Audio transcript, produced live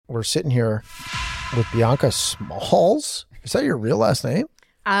we're sitting here with Beyonka Smalls. Is that your real last name?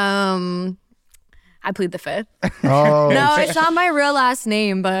 I plead the fifth. Oh. No, it's not my real last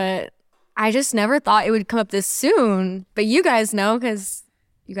name, but I just never thought it would come up this soon. But you guys know because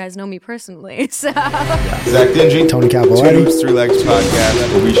you guys know me personally. So. Zach Dingy, Tony Two Capoletti. Noobs, Three Legs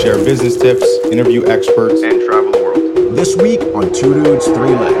podcast, where we share business tips, interview experts, and travel the world. This week on Two Dudes,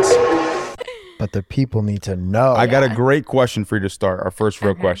 Three Legs. But the people need to know. I got a great question for you to start. Our first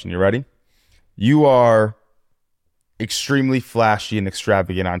real question. You ready? You are extremely flashy and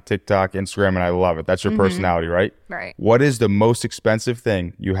extravagant on TikTok, Instagram, and I love it. That's your personality, right? Right. What is the most expensive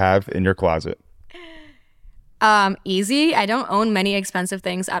thing you have in your closet? Easy. I don't own many expensive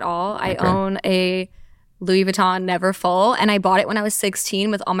things at all. I own a Louis Vuitton Never Full, and I bought it when I was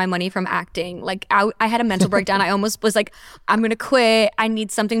 16 with all my money from acting. Like, I had a mental breakdown. I almost was like, I'm going to quit. I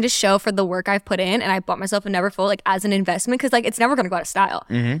need something to show for the work I've put in, and I bought myself a Never Full, like, as an investment, because, like, it's never going to go out of style.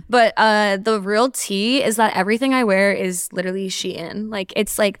 But the real tea is that everything I wear is literally Shein. Like,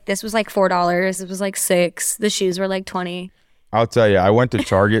 it's like, this was like $4. It was like $6. The shoes were like $20. I'll tell you, I went to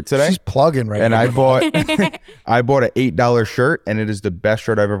Target today. She's plugging right and now. I bought an $8 shirt, and it is the best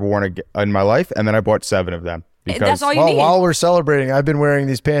shirt I've ever worn in my life. And then I bought 7 of them. That's all you need. While we're celebrating, I've been wearing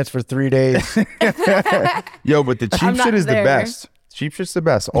these pants for 3 days. Yo, but the cheap shit is the best. Cheap shit's the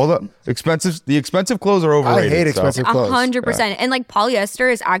best. All the expensive clothes are overrated. I hate expensive clothes. 100%. And like polyester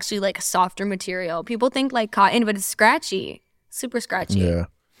is actually like a softer material. People think like cotton, but it's scratchy. Super scratchy. Yeah.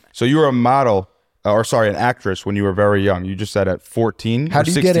 So you were a model, an actress when you were very young. You just said at 14 How or do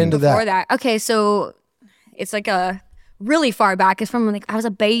you 16? get into Before that? that. Okay, so it's like a really far back. It's from like I was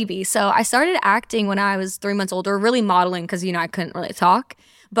a baby. So I started acting when I was 3 months old, or really modeling because, I couldn't really talk.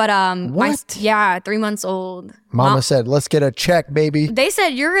 But What? 3 months old. Mama said, let's get a check, baby. They said,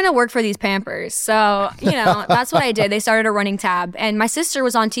 you're going to work for these Pampers. So, that's what I did. They started a running tab. And my sister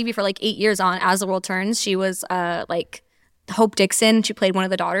was on TV for like 8 years on As the World Turns. She was like Hope Dixon. She played one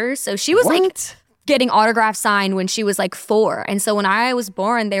of the daughters. So she was like getting autographs signed when she was like 4. And so when I was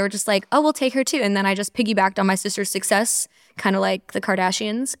born, they were just like, oh, we'll take her too. And then I just piggybacked on my sister's success, kind of like the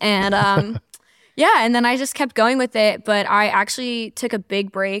Kardashians. And and then I just kept going with it. But I actually took a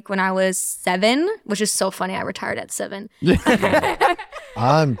big break when I was 7, which is so funny. I retired at 7.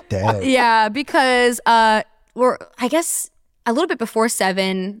 I'm dead. Yeah, because I guess a little bit before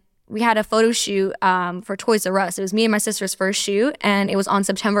 7, we had a photo shoot for Toys R Us. It was me and my sister's first shoot, and it was on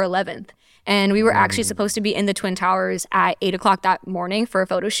September 11th. And we were actually supposed to be in the Twin Towers at 8 o'clock that morning for a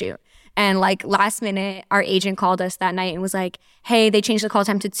photo shoot. And like last minute, our agent called us that night and was like, hey, they changed the call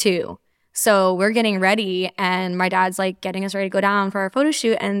time to 2. So we're getting ready, and my dad's like getting us ready to go down for our photo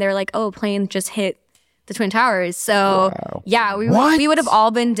shoot. And they're like, oh, plane just hit the Twin Towers. So yeah, we would have all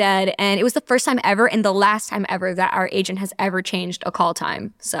been dead. And it was the first time ever and the last time ever that our agent has ever changed a call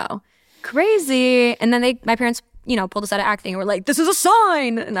time. So crazy. And then my parents, pulled us out of acting and were like, this is a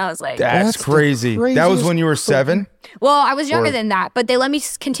sign. And I was like, That's crazy. That was when you were 7? well, I was younger than that, but they let me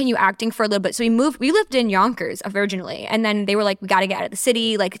continue acting for a little bit. So we lived in Yonkers originally. And then they were like, we got to get out of the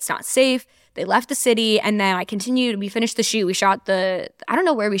city. Like, it's not safe. They left the city. And then I continued. We finished the shoot. We shot I don't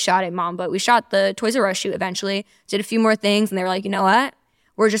know where we shot it, Mom, but we shot the Toys R Us shoot eventually. Did a few more things. And they were like, you know what?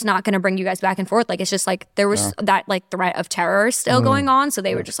 We're just not going to bring you guys back and forth. Like, it's just like there was that like threat of terror still going on. So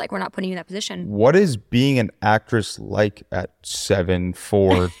they were just like, we're not putting you in that position. What is being an actress like at 7,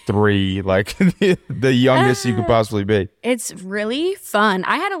 4, 3, like the youngest you could possibly be? It's really fun.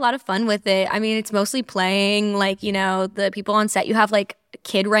 I had a lot of fun with it. I mean, it's mostly playing, like, the people on set, you have like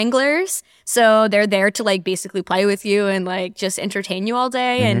kid wranglers. So they're there to like basically play with you and like just entertain you all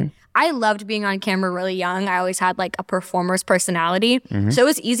day. And I loved being on camera really young. I always had like a performer's personality. So it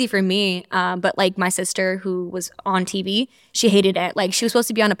was easy for me. But like my sister who was on TV, she hated it. Like she was supposed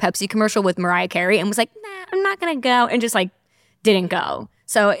to be on a Pepsi commercial with Mariah Carey and was like, nah, I'm not going to go. And just like didn't go.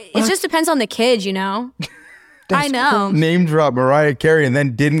 So it just depends on the kid, I know. Name drop Mariah Carey and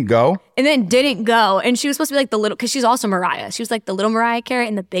then didn't go? And then didn't go. And she was supposed to be like the little, because she's also Mariah. She was like the little Mariah Carey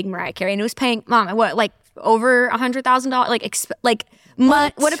and the big Mariah Carey. And it was paying, Mom, what, like over $100,000? Like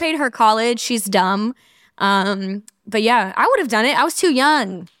would have paid her college. She's dumb. But yeah, I would have done it. I was too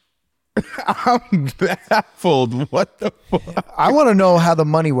young. I'm baffled. What the fuck? I want to know how the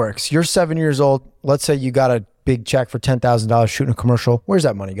money works. You're 7 years old. Let's say you got a big check for $10,000 shooting a commercial. Where's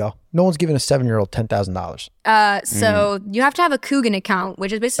that money go? No one's giving a 7-year-old $10,000. So you have to have a Coogan account,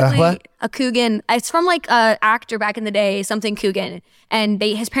 which is basically a Coogan. It's from like a actor back in the day, something Coogan. And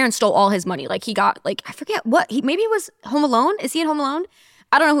his parents stole all his money. Like he got like, I forget what, maybe it was Home Alone. Is he in Home Alone?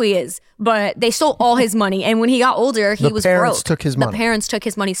 I don't know who he is, but they stole all his money. And when he got older, he was broke. The parents took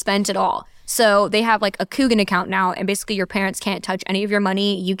his money, spent it all. So they have like a Coogan account now, and basically your parents can't touch any of your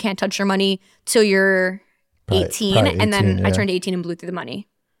money. You can't touch your money till you're 18. Probably And then 18, I yeah. turned 18 and blew through the money.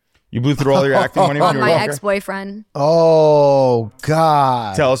 You blew through all your acting money when On you were my younger? ex-boyfriend. Oh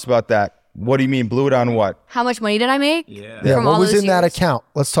God. Tell us about that. What do you mean blew it on what? How much money did I make? Yeah, From what all was those in that years? account?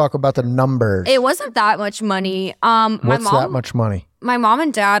 Let's talk about the numbers. It wasn't that much money. What's that much money? My mom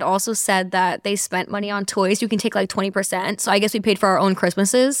and dad also said that they spent money on toys. You can take like 20%. So I guess we paid for our own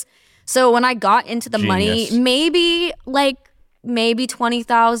Christmases. So when I got into the Genius. money, maybe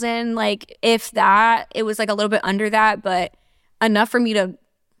 20,000, like if that, it was like a little bit under that, but enough for me to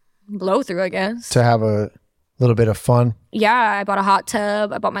blow through, I guess. To have a little bit of fun. Yeah, I bought a hot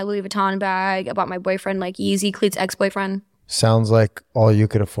tub. I bought my Louis Vuitton bag. I bought my boyfriend like Yeezy Cleats ex-boyfriend. Sounds like all you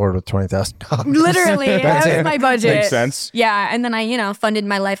could afford with $20,000. Literally, that was my budget. Makes sense. Yeah, and then I, funded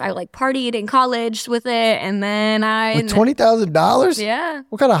my life. I like partied in college with it, and then With $20,000? yeah.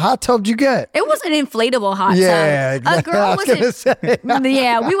 What kind of hot tub did you get? It was an inflatable hot Yeah, tub. A girl I was gonna say.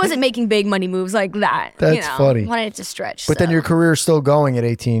 yeah, we wasn't making big money moves like that. That's funny. Wanted it to stretch. But then your career's still going at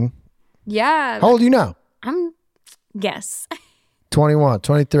 18. yeah, How old are you now? yes, 21,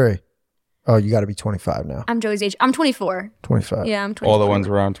 23. Oh, you got to be 25 now. I'm Joey's age. I'm 24. 25. Yeah, I'm 24. All the ones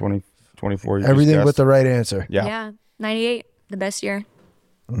around 20, 24. You just Everything guessed. with the right answer. Yeah. Yeah, 98, the best year.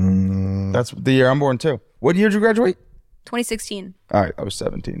 That's the year I'm born too. What year did you graduate? 2016. All right, I was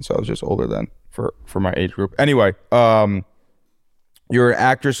 17, so I was just older then for my age group. Anyway, you're an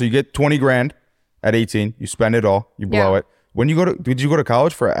actor, so you get 20 grand at 18. You spend it all. You blow Yeah. it. Did you go to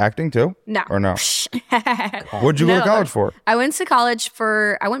college for acting too? No. Or no? What'd you go to No. college for? I went to college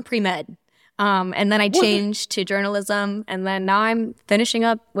I went pre-med. And then I changed to journalism, and then now I'm finishing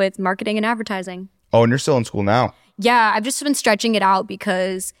up with marketing and advertising. Oh, and you're still in school now. Yeah, I've just been stretching it out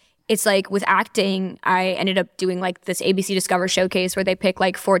because it's like with acting, I ended up doing like this ABC Discover showcase where they pick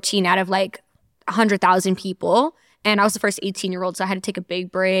like 14 out of like 100,000 people. And I was the first 18-year-old, so I had to take a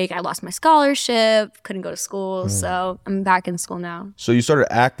big break. I lost my scholarship, couldn't go to school, so I'm back in school now. So you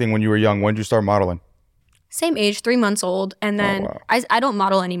started acting when you were young. When did you start modeling? Same age, 3 months old. And then wow. I don't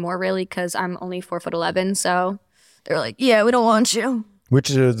model anymore really because I'm only 4'11", so they're like, yeah, we don't want you. Which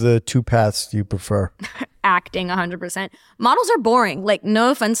are the two paths you prefer? Acting 100%. Models are boring. Like,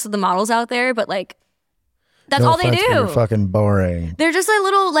 no offense to the models out there, but like, that's No all they offense, but do. You're fucking boring. They're just a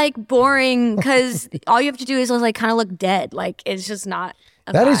little like boring because all you have to do is like kind of look dead. Like, it's just not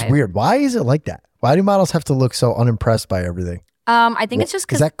a That is vibe. weird. Why is it like that? Why do models have to look so unimpressed by everything? I think it's just Is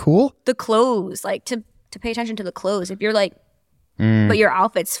because that cool? the clothes, like to pay attention to the clothes. If you're like, but your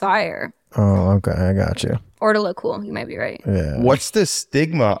outfit's fire, Oh, okay. I got you. or to look cool, you might be right. Yeah. What's the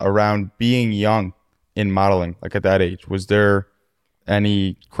stigma around being young in modeling? Like at that age, was there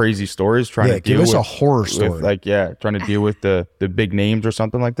any crazy stories trying Yeah, to deal give us with a horror story. with, trying to deal with the big names or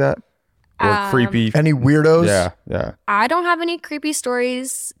something like that, or creepy? Any weirdos? Yeah. I don't have any creepy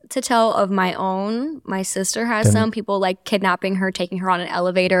stories to tell of my own. My sister has some people like kidnapping her, taking her on an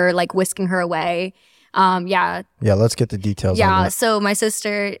elevator, like whisking her away. Yeah. Yeah, let's get the details on Yeah. that. So my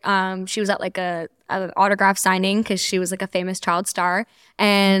sister, she was at like an autograph signing because she was like a famous child star.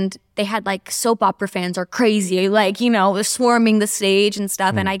 And they had like soap opera fans are crazy, like, they're swarming the stage and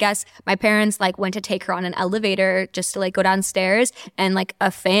stuff. And I guess my parents like went to take her on an elevator just to like go downstairs. And like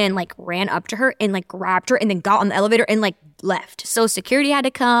a fan like ran up to her and like grabbed her and then got on the elevator and like left. So security had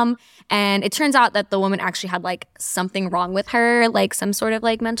to come. And it turns out that the woman actually had like something wrong with her, like some sort of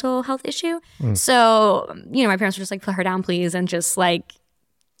like mental health issue. So, my parents were just like, put her down, please. And just like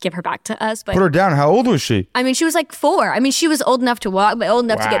give her back to us. But Put her down. How old was she? I mean, she was like 4. I mean, she was old enough to walk, but old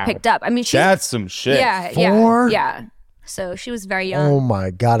enough to get Wow. picked up. I mean, That's some shit. yeah, 4? yeah. So she was very young. Oh my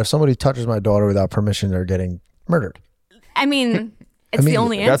God. If somebody touches my daughter without permission, they're getting murdered. I mean, it's the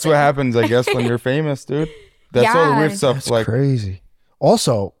only answer. That's what happens, I guess, when you're famous, dude. That's all the weird Yeah. stuff. That's like, crazy.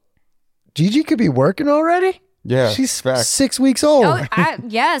 Also, Gigi could be working already. yeah, She's fact. 6 weeks old. Oh,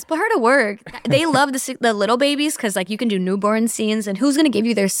 yes, put her to work. They love the little babies because like you can do newborn scenes, and who's gonna give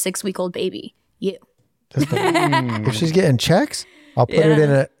you their 6-week-old baby? You. If she's getting checks, I'll put it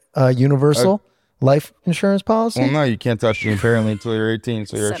in a universal life insurance policy. Well, no, you can't touch me apparently until you're 18,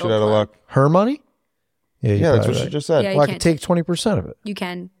 so you're Settle shit out of club. luck. Her money? Yeah, Yeah, that's what she just said. Yeah, Well, I you could can't. take 20% of it. You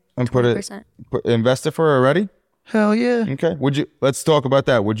can. And put it, 20%. invest it for her already? Hell yeah. Okay. Let's talk about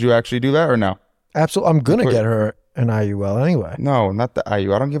that. Would you actually do that or no? Absolutely. I'm going to get her an IUL anyway. No, not the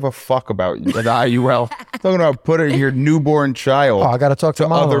IU. I don't give a fuck about you. The IUL. Talking about putting your newborn child Oh, I got to talk to to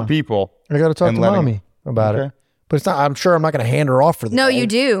mama. other people. I got to talk and to letting- mommy about Okay. it. But it's not, I'm sure I'm not going to hand her off for the No, day. you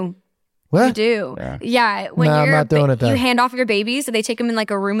do. What? You do. Yeah. When Nah, I'm you're not doing it then. you hand off your babies, so they take them in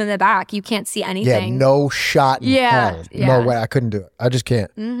like a room in the back. You can't see Yeah, anything. no shot in Yeah, hell. yeah. No way. I couldn't do it. I just can't.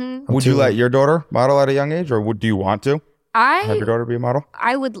 Would you let your daughter model at a young age, or do you want to have your daughter be a model?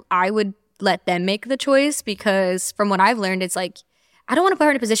 I would let them make the choice, because from what I've learned, it's like, I don't want to put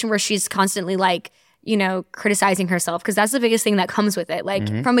her in a position where she's constantly like, criticizing herself, because that's the biggest thing that comes with it. Like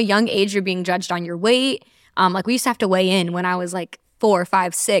from a young age, you're being judged on your weight. Like we used to have to weigh in when I was like 4,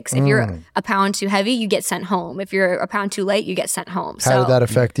 5, 6. If you're a pound too heavy, you get sent home. If you're a pound too light, you get sent home. How did that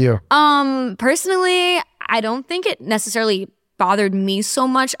affect you? Personally, I don't think it necessarily bothered me so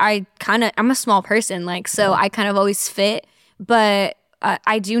much. I'm a small person, like, so I kind of always fit, but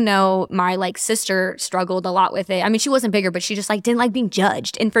I do know my like sister struggled a lot with it. I mean, she wasn't bigger, but she just like didn't like being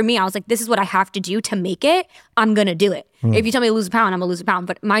judged. And for me, I was like, this is what I have to do to make it. I'm gonna do it. If you tell me to lose a pound, I'm gonna lose a pound.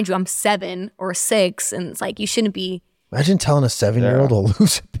 But mind you, I'm 7 or 6, and it's like, you shouldn't be. Imagine telling a 7-year-old to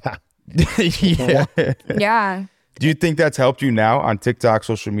lose a pound. Yeah. Yeah. Do you think that's helped you now on TikTok,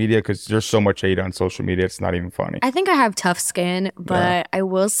 social media? Because there's so much hate on social media, it's not even funny. I think I have tough skin, but I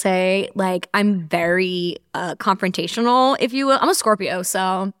will say, like, I'm very confrontational, if you will. I'm a Scorpio,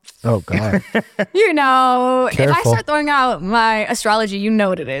 so Oh, God. if I Careful. start throwing out my astrology, you know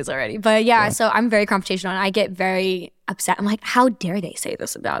what it is already. But yeah, so I'm very confrontational, and I get very upset. I'm like, how dare they say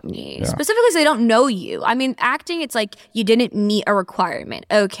this about me? Yeah. Specifically, because they don't know you. I mean, acting, it's like you didn't meet a requirement,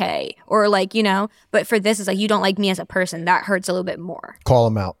 okay, or like, but for this, it's like you don't like me as a person. That hurts a little bit more. Call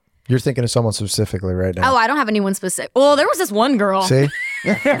him out. You're thinking of someone specifically right now. Oh, I don't have anyone specific. Well, there was this one girl. See?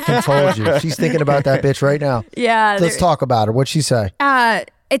 I told you. She's thinking about that bitch right now. Yeah. Let's talk about her. What'd she say?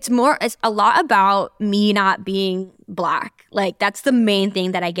 It's a lot about me not being Black. Like, that's the main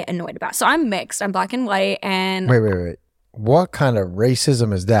thing that I get annoyed about. So I'm mixed. I'm Black and white, and Wait. What kind of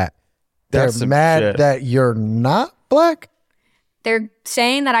racism is that? They're That's some mad shit. that you're not Black? they're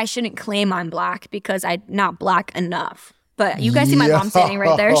saying that I shouldn't claim I'm Black because I'm not Black enough. But you guys see my mom standing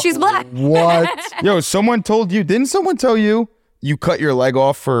right there. She's Black. What? Yo, didn't someone tell you cut your leg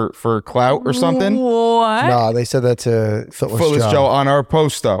off for clout or something? What? No, they said that to Footless Footless Joe. Joe on our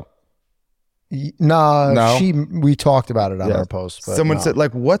post though. No, No? we talked about it on Yeah. our post. But Someone no. said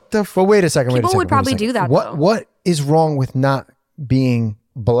like, what the But wait a second. People would probably do that, though. What is wrong with not being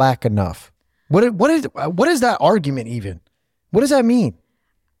Black enough? What is that argument even? What does that mean?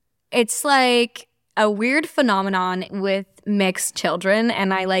 It's like a weird phenomenon with mixed children.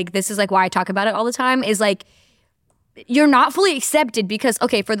 And this is like why I talk about it all the time, is like, you're not fully accepted because,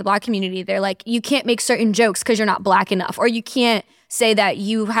 okay, for the Black community, they're like, you can't make certain jokes because you're not Black enough, or you can't say that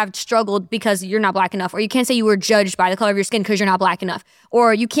you have struggled because you're not Black enough, or you can't say you were judged by the color of your skin because you're not Black enough,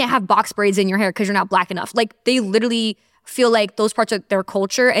 or you can't have box braids in your hair because you're not Black enough. Like, they literally feel like those parts of their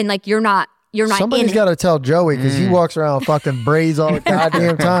culture, and like you're not Somebody's in got it. to tell Joey because he walks around with fucking braids all the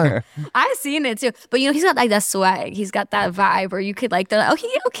goddamn time. I've seen it too, but he's got like that swag. He's got that vibe where you could like, they're like, okay,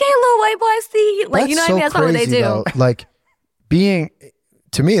 little white boy, see, like, you know what I mean? That's not what they do. Though. Like,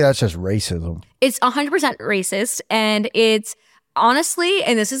 to me, that's just racism. It's 100% racist, and it's honestly,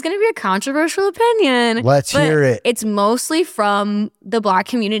 and this is going to be a controversial opinion. Let's but hear it. It's mostly from the Black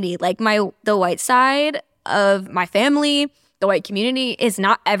community. Like the white side of my family, the white community is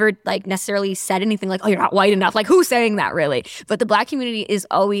not ever like necessarily said anything like, oh, you're not white enough. Like, who's saying that really? But the Black community is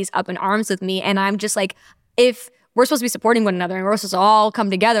always up in arms with me, and I'm just like, if we're supposed to be supporting one another and we're supposed to all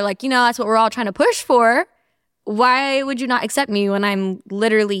come together, like, that's what we're all trying to push for. Why would you not accept me when I'm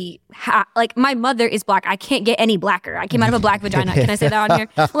literally like, my mother is Black. I can't get any blacker. I came out of a Black vagina. Can I say that on here?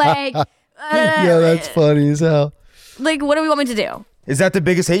 Like, Yeah, that's funny as hell. like, what do we want me to do? Is that the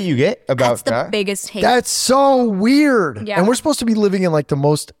biggest hate you get about That's the that? biggest hate. That's so weird. Yeah. And we're supposed to be living in like the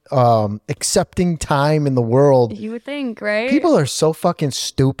most accepting time in the world. You would think, right? People are so fucking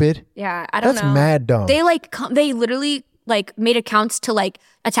stupid. Yeah, I don't That's know. mad dumb. They they literally like made accounts to like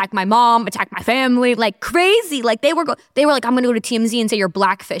attack my mom, attack my family, like crazy. Like they were like, I'm gonna go to TMZ and say you're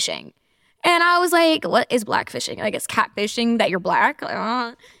blackfishing, and I was like, what is blackfishing? Like, it's catfishing that you're Black. But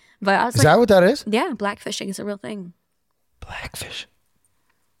I was Is like, that what that is? yeah, blackfishing is a real thing. Blackfish.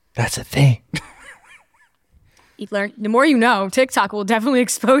 That's a thing. You learn. The more you know, TikTok will definitely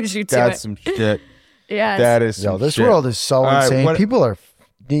expose you to That's it. some shit. Yeah, That is some Yo, this shit. world is so All right, insane. what- People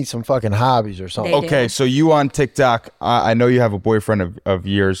need some fucking hobbies or something. They Okay, do. so you on TikTok, I know you have a boyfriend of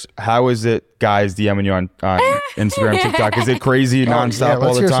years. How is it guys DMing you on Instagram, TikTok? Is it crazy nonstop Yeah, all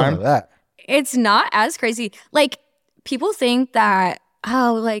let's the hear some time? of that. It's not as crazy. Like, people think that,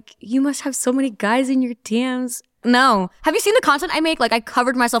 oh, like, you must have so many guys in your DMs. No. Have you seen the content I make? Like, I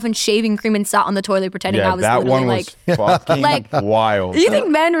covered myself in shaving cream and sat on the toilet pretending I was that literally one was fucking like, wild. Do you think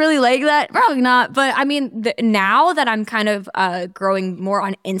men really like that? Probably not. But I mean, now that I'm kind of growing more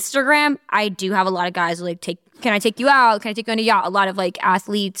on Instagram, I do have a lot of guys who like can I take you out? Can I take you on a yacht? A lot of like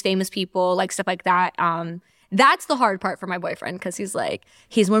athletes, famous people, like stuff like that. That's the hard part for my boyfriend because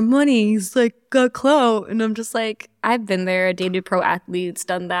he's more money. He's like got clout, and I'm just like, I've been there, dated pro athletes,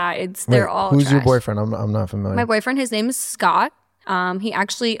 done that. They're all. Who's trash. your boyfriend? I'm not familiar. My boyfriend, his name is Scott. He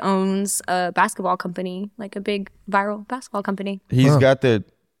actually owns a basketball company, like a big viral basketball company. He's got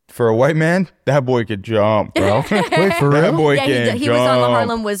for a white man, that boy could jump, bro. Wait, for real? That boy Yeah, can he jump. was on the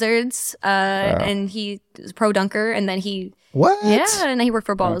Harlem Wizards, and he was a pro dunker, and then he What? and then he worked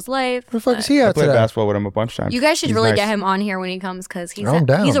for Ball His Life. Where the fuck is he I at played today? basketball with him a bunch of times. You guys should He's really nice. get him on here when he comes because he's I'm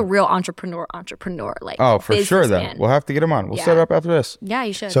down. he's a real entrepreneur. Like, Oh, for sure then. businessman. We'll have to get him on. We'll Yeah. set it up after this. Yeah,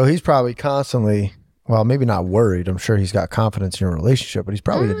 you should. So he's probably constantly, well, maybe not worried. I'm sure he's got confidence in your relationship, but he's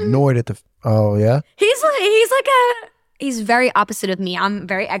probably annoyed at the. Oh yeah. He's very opposite of me. I'm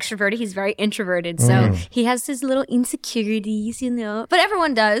very extroverted. He's very introverted. So he has his little insecurities, But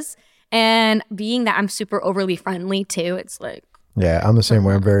everyone does. And being that I'm super overly friendly too, it's like. Yeah, I'm the same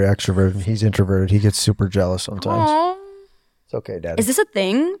way. I'm very extroverted. He's introverted. He gets super jealous sometimes. Aww. It's okay, Daddy. Is this a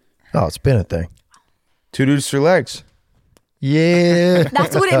thing? Oh, it's been a thing. 2 dudes, 3 legs. Yeah.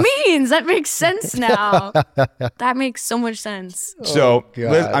 That's what it means. That makes sense now. That makes so much sense. So,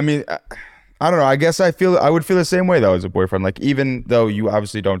 God. I mean, I don't know. I guess I would feel the same way though as a boyfriend. Like, even though you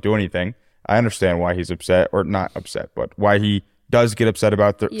obviously don't do anything, I understand why he's upset, or not upset, but why he does get upset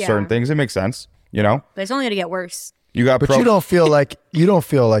about certain things. It makes sense, But it's only going to get worse. You got, But you don't feel like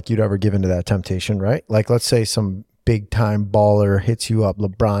you'd ever give into that temptation, right? Like, let's say some big time baller hits you up.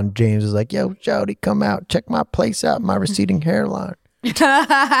 LeBron James is like, "Yo, Jody, come out, check my place out, my receding hairline."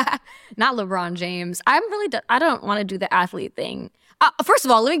 Not LeBron James. I don't want to do the athlete thing. First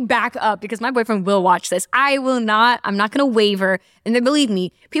of all, let me back up because my boyfriend will watch this. I'm not going to waver. And then believe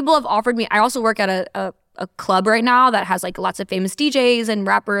me, people have offered me. I also work at a club right now that has like lots of famous DJs and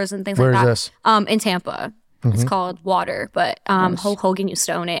rappers and things Where like is that. this? In Tampa. It's called Water, but Hulk Hogan used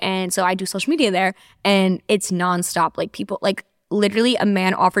to own it. And so I do social media there and it's nonstop. Like people, like literally a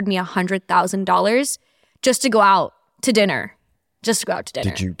man offered me $100,000 just to go out to dinner.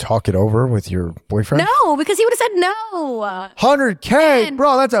 Did you talk it over with your boyfriend? No, because he would have said no. 100K,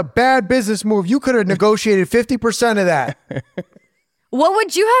 bro, that's a bad business move. You could have negotiated 50% of that. What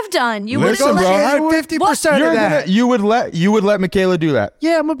would you have done? You would Listen, have bro, let 50% of that. You would let Michaela do that.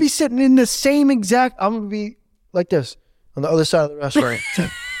 Yeah, I'm gonna be sitting in the same exact. I'm gonna be like this on the other side of the restaurant.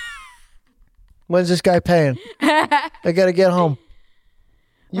 When's this guy paying? I gotta get home.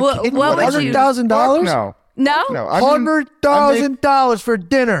 What would you? $100,000? No. No? No. I mean, $100,000 for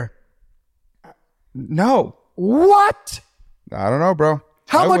dinner. No. What? I don't know, bro.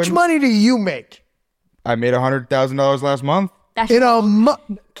 How I much wouldn't. money do you make? I made $100,000 last month. In a month.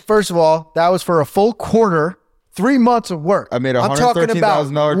 First of all, that was for a full quarter, 3 months of work. I made a I'm talking about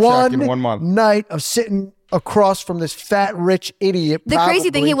 $113,000 check in 1 month. night of sitting across from this fat, rich idiot. The crazy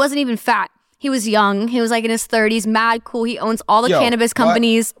thing, probably. he wasn't even fat. He was young. He was like in his 30s, mad cool. He owns all the cannabis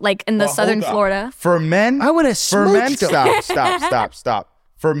companies like in the southern Florida. For men, I would have for men, smooched him. stop.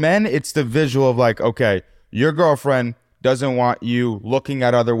 For men, it's the visual of like, okay, your girlfriend doesn't want you looking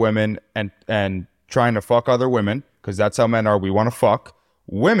at other women and trying to fuck other women, because that's how men are. We want to fuck.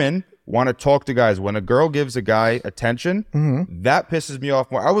 Women want to talk to guys. When a girl gives a guy attention, that pisses me off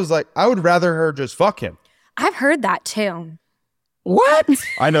more. I was like, I would rather her just fuck him. I've heard that too. What?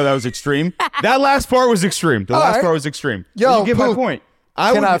 I know that was extreme. That last part was extreme. The last right. part was extreme. Yo, But you get my Poop, point.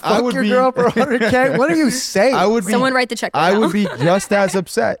 Can I fuck your girl for 100K? What are you saying? I would be, Someone write the check right I now. would be just as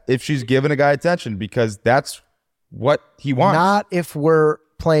upset if she's giving a guy attention, because that's what he wants. Not if we're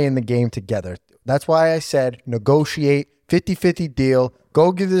playing the game together. That's why I said negotiate, 50-50 deal.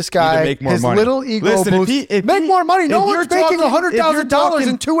 Go give this guy make more his money. little ego Listen, boost. if Make he- more money. No if one's you're making talking- if you're $100,000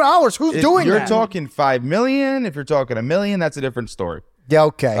 in 2 hours. Who's if doing you're that? talking 5 million, if you're talking $1 million, that's a different story. Yeah,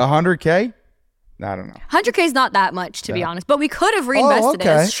 okay. 100K? I don't know. 100K is not that much, to be honest. But we could have reinvested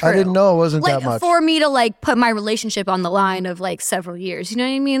okay. it. It's true. I didn't know it wasn't like, that much. for me to like put my relationship on the line of like several years. You know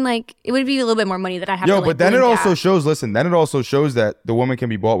what I mean? Like it would be a little bit more money that I have to like, But then it blink also at. shows, then it also shows that the woman can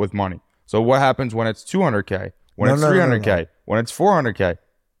be bought with money. So what happens when it's 200K? When it's 300K? When it's 400K?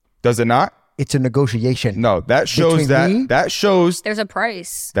 Does it not? It's a negotiation. No, that shows Between me? that shows There's a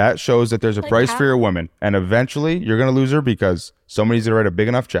price. that shows that there's a price how? for your woman, and eventually you're gonna lose her because somebody's gonna write a big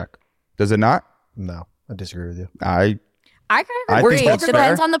enough check. Does it not? No, I disagree with you. I I kind I of think agree. It that's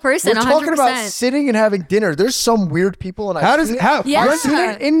depends fair. on the person. We're 100%. talking about sitting and having dinner. There's some weird people, and How I've does seen it. how? Yeah. I've seen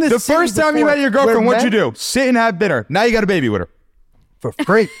it in the The city first time you before, met your girlfriend, where what'd you men- do? Sit and have dinner. Now you got a baby with her. for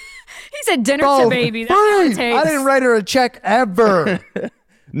free? He said dinner Bro, to baby. That's free. what it takes. I didn't write her a check ever.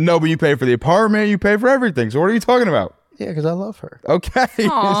 No, but you pay for the apartment. You pay for everything. So what are you talking about? Yeah, because I love her. Okay.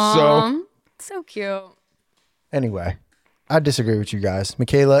 So So cute. Anyway, I disagree with you guys.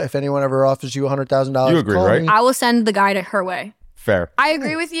 Michaela, if anyone ever offers you $100,000, You agree, call right? me. I will send the guy to her way. fair. I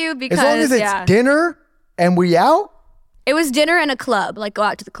agree with you because As long as it's dinner and we out. it was dinner and a club, like go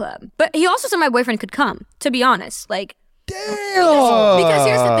out to the club. But he also said my boyfriend could come, to be honest. Like, Damn. because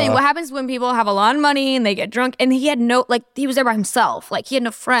here's the thing, what happens when people have a lot of money and they get drunk, and he had no, like, he was there by himself. Like, he had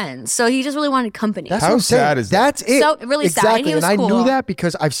no friends. So he just really wanted company. That's How what I'm saying. sad is that? That's it. So, really sad. Exactly. He was and I cool. knew that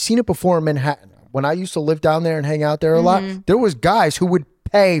because I've seen it before in Manhattan. When I used to live down there and hang out there a lot, there was guys who would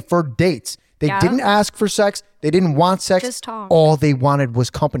pay for dates. They Yeah. didn't ask for sex. They didn't want sex. Just talk. All they wanted was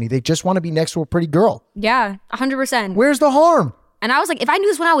company. They just want to be next to a pretty girl. Yeah, 100%. Where's the harm? And I was like, if I knew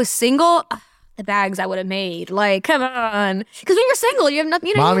this when I was single, the bags I would have made. Like, come on. Because when you're single, you have nothing.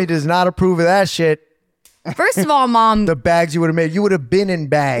 You know, Mommy does not approve of that shit. first of all, Mom, The bags you would have made, you would have been in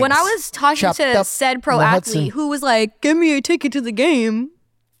bags. when I was talking Chopped to up said pro in the Hudson. athlete who was like, give me a ticket to the game.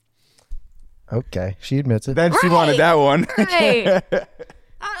 Okay, she admits it. Then she Right. wanted that one. Hey.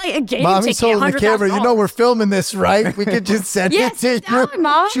 Like a game Mommy's ticket, holding the camera. You know $100,000. we're filming this, right? We could just send Yes, it to tell you. her,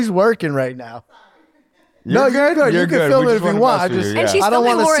 Mom. She's working right now. You're you're good. You're You can good. film We it just if you wanna want. mess I with just, you, And yeah. she's I don't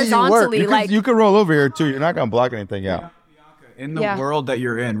filming want to see you work. horizontally, You like, you can roll over here too. You're not gonna block anything out. In the Yeah. world that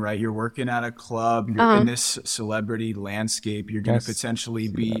you're in, right? You're working at a club, you're in this celebrity landscape, you're going to potentially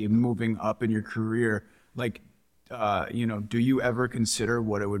be moving up in your career. Like, do you ever consider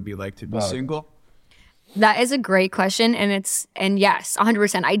what it would be like to be single? that is a great question. And yes,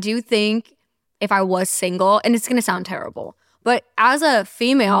 100%. I do think if I was single, and it's going to sound terrible, but as a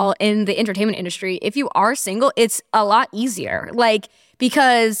female in the entertainment industry, if you are single, it's a lot easier. Like,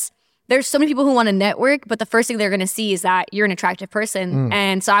 because there's so many people who want to network, but the first thing they're going to see is that you're an attractive person.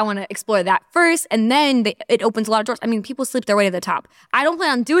 And so I want to explore that first. And then it opens a lot of doors. I mean, people sleep their way to the top. I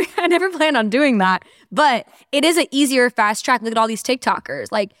never plan on doing that, but it is an easier fast track. Look at all these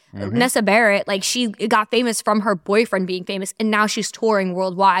TikTokers, like Nessa Barrett, like she got famous from her boyfriend being famous. And now she's touring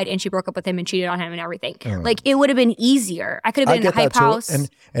worldwide and she broke up with him and cheated on him and everything. Like it would have been easier. I could have been in a hype house.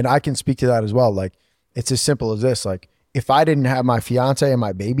 And I can speak to that as well. Like it's as simple as this. Like if I didn't have my fiance and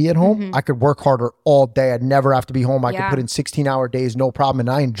my baby at home, I could work harder all day. I'd never have to be home. I could put in 16-hour days, no problem. And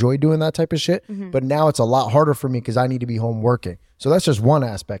I enjoy doing that type of shit. But now it's a lot harder for me because I need to be home working. So that's just one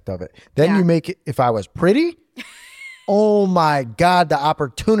aspect of it. Then you make it, if I was pretty, oh my God, the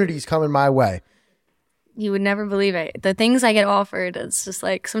opportunities coming my way. You would never believe it. The things I get offered, it's just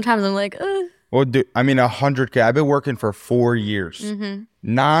like, sometimes I'm like, ugh. Well, dude, I mean, 100K. I've been working for 4 years,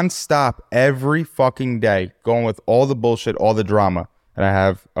 nonstop, every fucking day, going with all the bullshit, all the drama. And I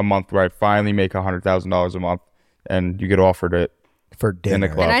have a month where I finally make $100,000 a month, and you get offered it For in dinner.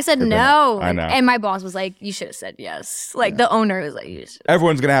 the club. And I said for dinner. no. I know. And my boss was like, you should have said yes. Like the owner was like, you should.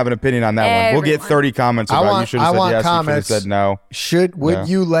 Everyone's gonna have an opinion on that one. We'll get Everyone. 30 comments about you should have said yes, you should have said no. Would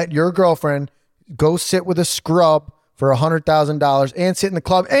you let your girlfriend go sit with a scrub for $100,000 and sit in the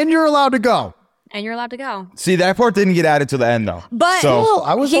club and you're allowed to go? And you're allowed to go. See, that part didn't get added to the end though. But so Oh,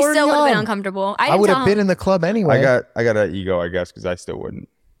 I was he already still would have been on. uncomfortable. I didn't would tell have been him. in the club anyway. I got an ego, I guess, because I still wouldn't.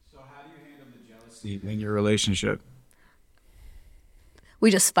 In your relationship? We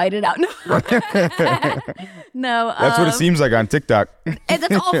just fight it out. No. That's what it seems like on TikTok.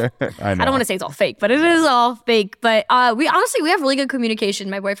 It's all, I know. I don't want to say it's all fake, but it is all fake. But we have really good communication.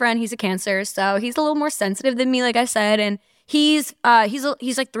 My boyfriend, he's a Cancer, so he's a little more sensitive than me, like I said, and he's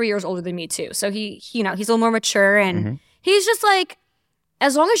like 3 years older than me too. So he's a little more mature, and he's just like,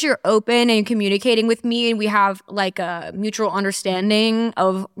 as long as you're open and communicating with me and we have like a mutual understanding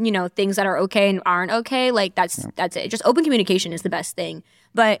of, things that are okay and aren't okay, like that's it. Just open communication is the best thing.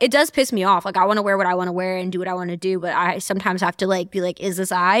 But it does piss me off. Like I want to wear what I want to wear and do what I want to do, but I sometimes have to be like, is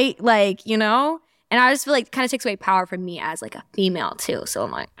this I? Like, And I just feel like it kind of takes away power from me as like a female too. So I'm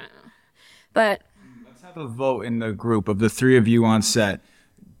like, but Let's have a vote in the group of the three of you on set.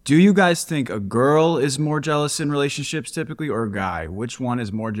 Do you guys think a girl is more jealous in relationships typically, or a guy? Which one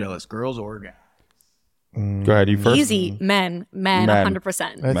is more jealous, girls or guys? Go ahead, you first. easy, men,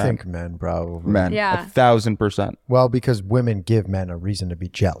 100%. I think men probably. Men, Yeah. 1,000%. Well, because women give men a reason to be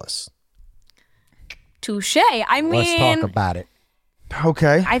jealous. Touche. I mean, Let's talk about it.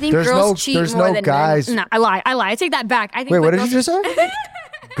 Okay. I think There's girls no- cheat there's more no than guys- men. No, I lie. I take that back. I think Wait, the what did girls- you just say?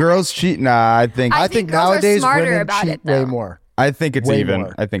 Girls cheat? Nah, I think I I think think girls are nowadays smarter women about cheat it, though. way more. it's way even.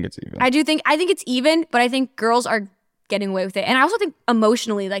 more. I think it's even. I think it's even, but I think girls are getting away with it. And I also think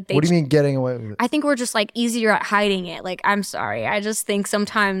emotionally, like What do you mean getting away with it? I think we're just like easier at hiding it. Like, I'm sorry. I just think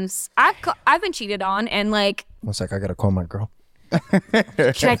sometimes I've been cheated on, and like, One sec, I gotta call my girl.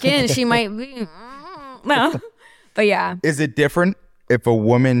 check in. She might be. No. But yeah. Is it different if a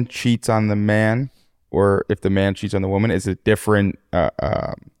woman cheats on the man or if the man cheats on the woman? Is it different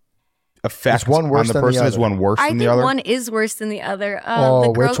effect Is one worse on the than the person? Is other? one worse I than think the other? one is worse than the other. Oh,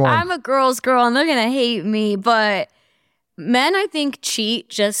 The girls, which one? I'm a girl's girl, and they're gonna hate me. But men, I think, cheat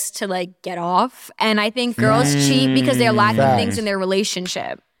just to like get off, and I think girls cheat because they're lacking Facts. things in their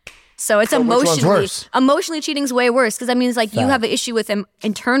relationship. So it's which one's emotionally worse? cheating's way worse because that means like you Facts. have an issue with them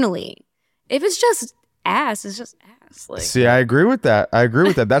internally. If it's just ass, it's just ass. Like, See, I agree with that.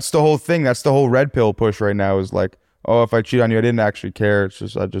 That's the whole thing. That's the whole red pill push right now is like, oh, if I cheat on you, I didn't actually care. It's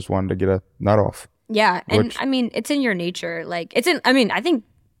just I just wanted to get a nut off. yeah, and Which- I mean, it's in your nature. Like, I think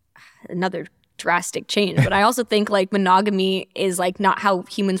another drastic change, but I also think like monogamy is like not how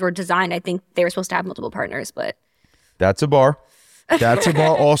humans were designed. I think they were supposed to have multiple partners, but That's a bar. That's a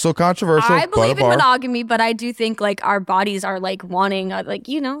bar. Also controversial. I but a believe in bar. monogamy, but I do think like our bodies are like wanting, like,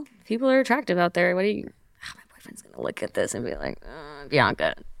 you know, people are attractive out there. What do you? My boyfriend's gonna look at this and be like,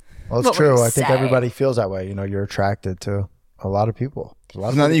 Beyonka. Well, it's What would true. you I think say? everybody feels that way. You know, you're attracted to a lot of people.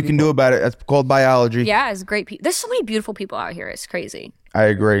 There's nothing you can do about it. That's called biology. Yeah, it's great. There's so many beautiful people out here. It's crazy. I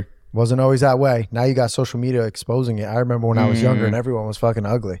agree. Wasn't always that way. Now you got social media exposing it. I remember when I was younger and everyone was fucking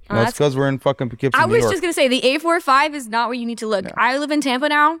ugly. No, it's because we're in fucking Poughkeepsie, I New was York. just gonna say the A45 is not where you need to look. I live in Tampa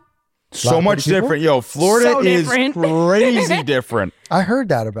now. So of much people? different. Yo, Florida So is different. crazy different. I heard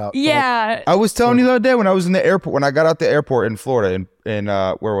that about. Yeah. I was telling you the other day when I was in the airport, when I got out the airport in Florida, in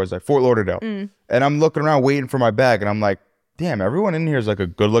where was I? Fort Lauderdale. And I'm looking around waiting for my bag, and I'm like, damn, everyone in here is like a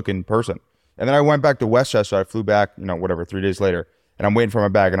good looking person. And then I went back to Westchester. I flew back, 3 days later, and I'm waiting for my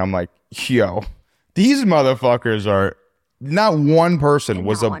bag, and I'm like, yo, these motherfuckers are not one person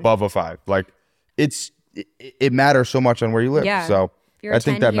was Not one. above a 5. Like it matters so much on where you live. Yeah. So You're I a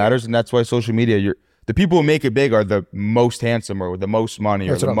think 10 that here. matters, and that's why social media. The people who make it big are the most handsome or the most money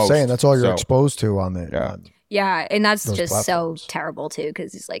That's or the what I'm most. saying. That's all you're So, exposed to on the. Yeah. Yeah, and that's Those just platforms. so terrible too,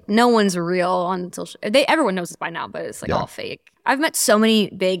 because it's like no one's real on social. Everyone knows this by now, but it's like all fake. I've met so many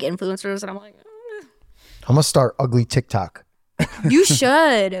big influencers, and I'm like, I'm gonna start ugly TikTok. you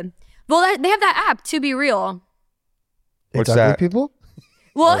should. Well, they have that app to be real. What's It's ugly that? people.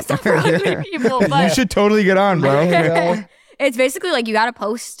 Well, it's not for ugly people, You but should totally get on, bro. it's basically like you gotta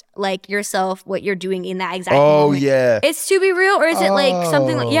post like yourself, what you're doing in that exact Oh moment. yeah, It's to be real, or is it like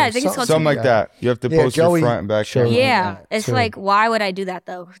something like? Yeah, I think it's called something to be like that. You have to Yeah, post Joey your front and back showed camera. me. Yeah, that, it's too. like, why would I do that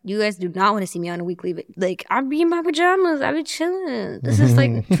though? You guys do not want to see me on a weekly. Like, I'd be in my pajamas. I'd be chilling. This is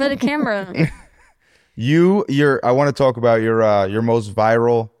like for the camera. I want to talk about your most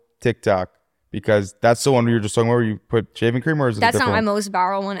viral TikTok because that's the one we were just talking about where you put shaving cream, or is it That's a not different my one? most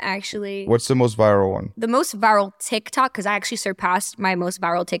viral one, actually. What's the most viral one? The most viral TikTok, because I actually surpassed my most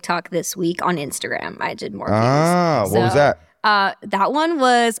viral TikTok this week on Instagram. I did more views. What was So, that? That one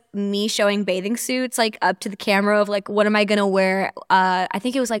was me showing bathing suits, like up to the camera of like, what am I gonna wear? I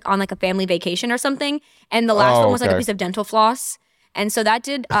think it was like on like a family vacation or something. And the last Oh, one was like a okay. piece of dental floss. And so that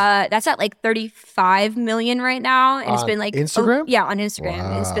did, that's at like 35 million right now. And it's On been like, Instagram? yeah, on Instagram.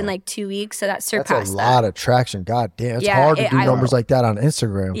 And it's been Wow. like 2 weeks. So that That's surpassed a that. lot of traction. God damn, it's Yeah, hard to do I- numbers like that on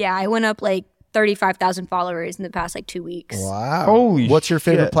Instagram. Yeah, I went up like 35,000 followers in the past like 2 weeks. Wow. Holy What's your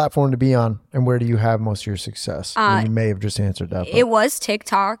favorite shit. platform to be on, and where do you have most of your success? You may have just answered that. But It was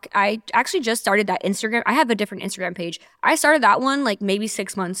TikTok. I actually just started that Instagram. I have a different Instagram page. I started that one like maybe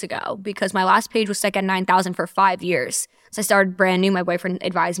 6 months ago because my last page was stuck at 9,000 for 5 years. So I started brand new. My boyfriend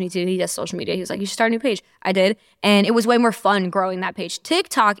advised me to. He does social media. He was like, you should start a new page. I did. And it was way more fun growing that page.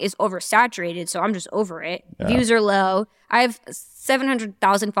 TikTok is oversaturated, so I'm just over it. Views are low. I have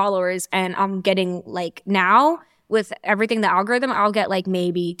 700,000 followers, and I'm getting like now with everything, the algorithm, I'll get like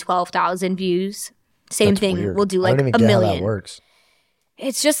maybe 12,000 views. Same thing. weird. We'll do I like don't even a get million. how that works.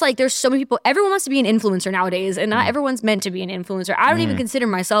 It's just like there's so many people. Everyone wants to be an influencer nowadays, and not everyone's meant to be an influencer. I don't even consider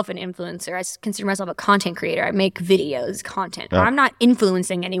myself an influencer. I consider myself a content creator. I make videos, content. I'm not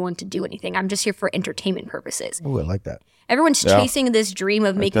influencing anyone to do anything. I'm just here for entertainment purposes. Ooh, I like that. Everyone's chasing this dream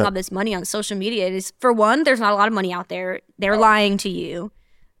of making that. all this money on social media. It is, for one, there's not a lot of money out there. They're lying to you.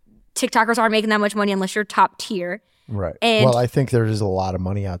 TikTokers aren't making that much money unless you're top tier. Right. And- well, I think there is a lot of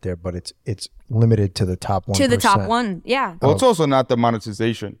money out there, but it's limited to the top 1%. To the top one, yeah. Well, it's also not the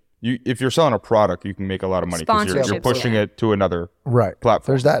monetization. If you're selling a product, you can make a lot of money because you're Sponsorships, pushing yeah. it to another Right.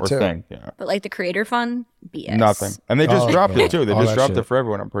 platform. There's that or too. thing. Yeah. But like the creator fund, BS. Nothing. And they just Oh, dropped yeah. it too. They All just that dropped shit. it for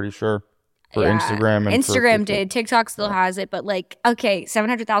everyone, I'm pretty sure. For Yeah. Instagram and Instagram for did. TikTok still has it, but like, okay,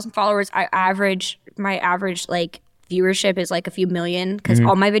 700,000 followers. My average like viewership is like a few million because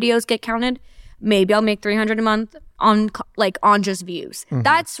all my videos get counted, maybe I'll make $300 a month on just views.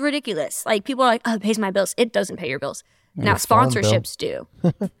 That's ridiculous. Like people are like, oh, it pays my bills. It doesn't pay your bills. Now sponsorships do.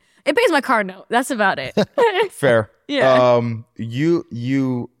 It pays my car note. That's about it. Fair. Yeah.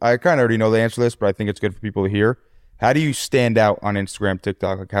 I kind of already know the answer to this, but I think it's good for people to hear. How do you stand out on Instagram,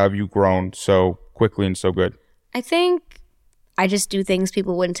 TikTok? Like, how have you grown so quickly and so good? I think I just do things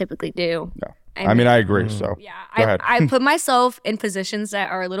people wouldn't typically do. No. I mean, I agree. So yeah, go ahead. I put myself in positions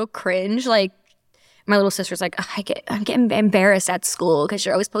that are a little cringe. Like my little sister's like, I'm getting embarrassed at school because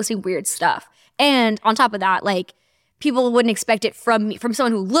you're always posting weird stuff. And on top of that, like people wouldn't expect it from me, from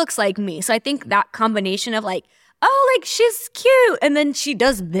someone who looks like me. So I think that combination of like, oh, like she's cute, and then she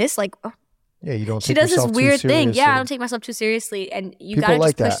does this, like, oh, Yeah, you don't. she Take does this yourself too weird thing. seriously. Yeah, I don't take myself too seriously, and you People gotta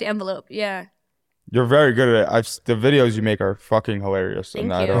like just push that. the envelope. Yeah. You're very good at it. The videos you make are fucking hilarious. Thank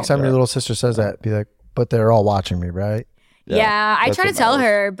and I you. don't- Next time your little sister says that, be like, "But they're all watching me, right?" Yeah, I that's try to what tell matters.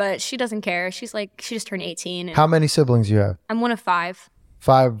 her, but she doesn't care. She's like, she just turned 18. And How many siblings you have? I'm one of 5.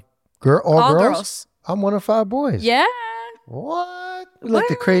 5 all All girls? girls. I'm one of 5 boys. Yeah, What? We like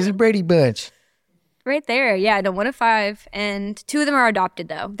the crazy Brady bunch. right there. Yeah, no, one of 5, and 2 of them are adopted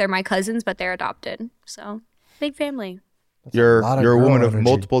though. They're my cousins, but they're adopted. So big family. You're lot of a woman girl of energy.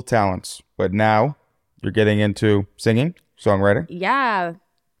 multiple talents, but now you're getting into singing, songwriting. Yeah,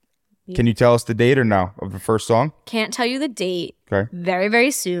 Can you tell us the date or no of the first song? can't tell you the date. Okay. Very, very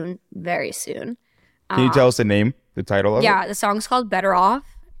soon. Very soon. Can you tell us the name, the title of Yeah, the song's called Better Off.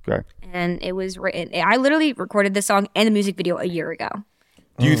 it? Okay. And it was written, I literally recorded this song and the music video a year ago.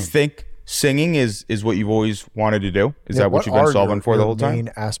 Do you think singing is what you've always wanted to do? Is Yeah, that what you've been are solving for the your whole time? main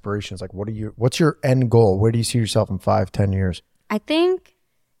aspirations? Like, what's your end goal? Where do you see yourself in 5, 10 years? I think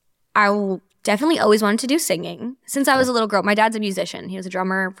I will definitely always wanted to do singing. Since I was a little girl, my dad's a musician. He was a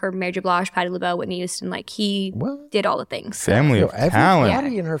drummer for Mary J. Blige, Patti LaBelle, Whitney Houston. Like, he What? did all the things. Family Yo, of talent.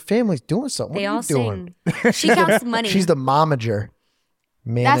 everybody in her family's doing something. They What are all you doing? sing. She counts money. She's the momager.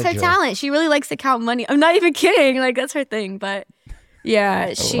 That's her Manager. talent. She really likes to count money. I'm not even kidding. Like, that's her thing. But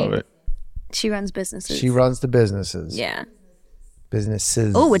yeah, I love it. she runs businesses. She runs the businesses. Yeah.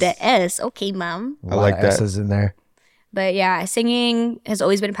 Businesses. Oh, with an S. Okay, mom. A I lot like of that. S's in there. But yeah, singing has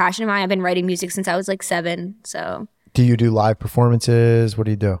always been a passion of mine. I've been writing music since I was like 7. So Do you do live performances? What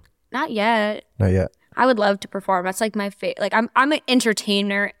do you do? not yet. Not yet. I would love to perform. That's like my favorite. Like I'm an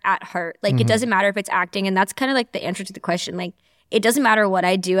entertainer at heart. Like it doesn't matter if it's acting, and that's kind of like the answer to the question. Like it doesn't matter what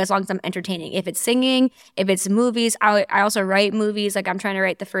I do as long as I'm entertaining. If it's singing, if it's movies, I also write movies. Like I'm trying to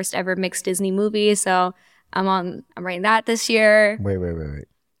write the first ever mixed Disney movie, so I'm writing that this year. Wait.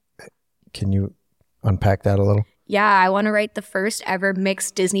 Can you unpack that a little? Yeah, I want to write the first ever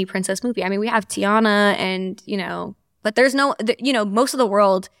mixed Disney princess movie. I mean, we have Tiana, and but there's no, most of the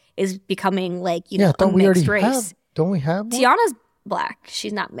world is becoming like a don't we already mixed race. have? Don't we have one? Tiana's black.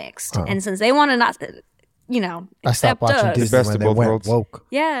 She's not mixed. And since they want to not, I stopped accept watching us. Disney best when of they both went worlds. woke.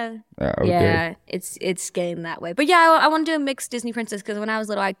 Yeah. Okay. Yeah, it's getting that way. But yeah, I want to do a mixed Disney princess because when I was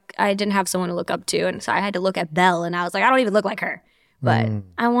little, I didn't have someone to look up to. And so I had to look at Belle, and I was like, I don't even look like her. But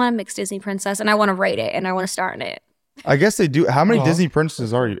I want a mixed Disney princess, and I want to write it, and I want to star in it. I guess they do. How many Disney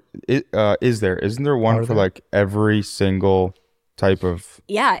princesses are you? Is there? Isn't there one for like every single type of?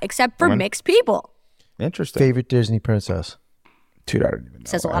 Yeah, except for Woman? mixed people. Interesting. Favorite Disney princess? Dude, I don't even know.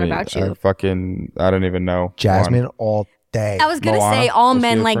 Says a lot about you. I don't even know. Jasmine one. all day. I was going to Moana? say all Was she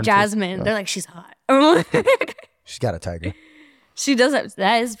men a like princess? Jasmine. Yeah. They're like, she's hot. She's got a tiger. She does it.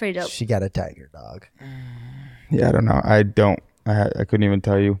 That is pretty dope. She got a tiger, dog. Yeah, I don't know. I couldn't even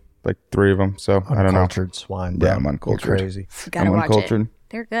tell you like 3 of them. So I don't know. Uncultured swine. Yeah, Bro. I'm You're uncultured. crazy. You gotta I'm watch uncultured. it.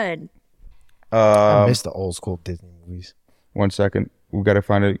 They're good. I miss the old school Disney movies. 1 second. We got to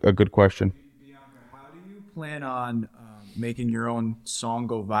find a good question. How do you plan on making your own song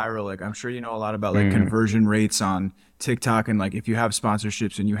go viral? Like, I'm sure you know a lot about like conversion rates on TikTok, and like if you have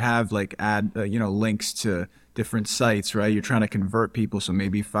sponsorships and you have like links to different sites, right? You're trying to convert people, so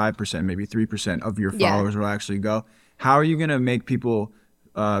maybe 5%, maybe 3% of your Yeah. followers will actually go. How are you gonna make people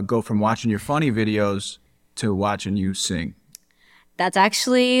go from watching your funny videos to watching you sing? That's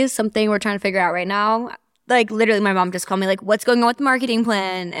actually something we're trying to figure out right now. Like literally my mom just called me like, what's going on with the marketing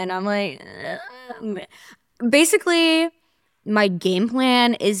plan? And I'm like, basically my game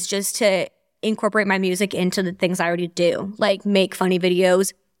plan is just to incorporate my music into the things I already do. Like make funny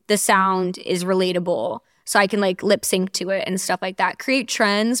videos. The sound is relatable. So I can like lip sync to it and stuff like that. Create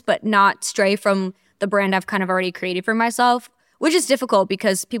trends, but not stray from the brand I've kind of already created for myself, which is difficult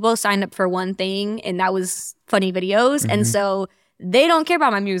because people signed up for one thing and that was funny videos. And so they don't care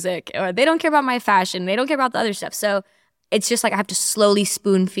about my music or they don't care about my fashion. They don't care about the other stuff. So it's just like I have to slowly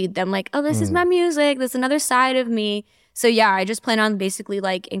spoon feed them like, oh, this is my music. There's another side of me. So yeah, I just plan on basically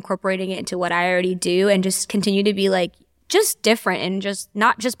like incorporating it into what I already do and just continue to be like just different and just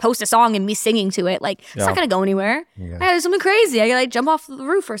not just post a song and me singing to it. Like it's not gonna go anywhere. I gotta do something crazy. I gotta like jump off the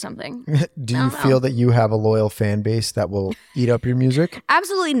roof or something. Do you feel that you have a loyal fan base that will eat up your music?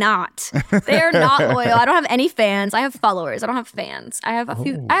 Absolutely not. They are not loyal. I don't have any fans. I have followers. I don't have fans. I have a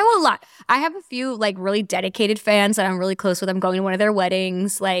few. I have a lot. I have a few like really dedicated fans that I'm really close with. I'm going to one of their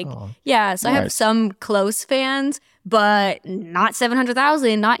weddings. Like yeah, so I have some close fans, but not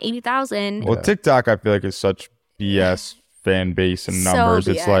 700,000, not 80,000. Well, TikTok I feel like is such BS fan base and numbers.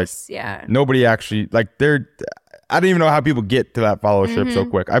 So it's like nobody actually like I don't even know how people get to that followership so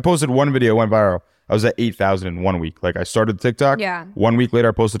quick. I posted one video, went viral. I was at 8,000 in 1 week. Like I started TikTok. 1 week later,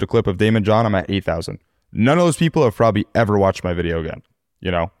 I posted a clip of Damon John. I'm at 8,000. None of those people have probably ever watched my video again. You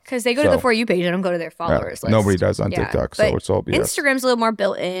know, because they go to the For You page and don't go to their followers list. Nobody does on TikTok, so it's all BS. Instagram's a little more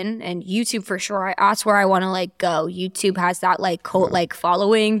built in, and YouTube for sure. That's where I want to like go. YouTube has that like cult like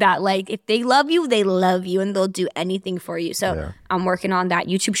following that like if they love you, and they'll do anything for you. So I'm working on that.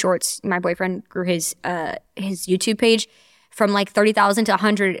 YouTube Shorts. My boyfriend grew his YouTube page from like 30,000 to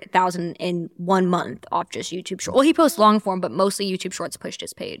 100,000 in 1 month off just YouTube Shorts. Well, he posts long form, but mostly YouTube Shorts pushed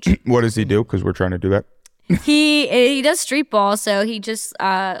his page. What does he do? Because we're trying to do that. He does street ball, so he just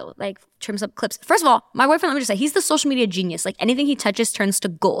like trims up clips. First of all, my boyfriend, let me just say, he's the social media genius. Like anything he touches turns to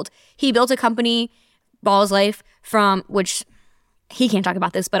gold. He built a company, Ball's Life, from which he can't talk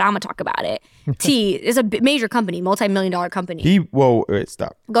about this, but I'm gonna talk about it. T is a major company, multi-million-dollar company. Wait,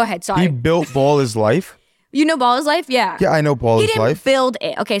 stop. Go ahead. Sorry. He built Ball His Life. You know Ball His Life? Yeah. Yeah, I know Ball His Life. He didn't build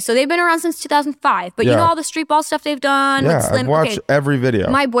it. Okay, so they've been around since 2005. But you know all the street ball stuff they've done? Yeah, with Slim? I've watched every video.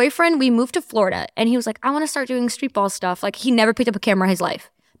 My boyfriend, we moved to Florida, and he was like, I want to start doing street ball stuff. Like, he never picked up a camera in his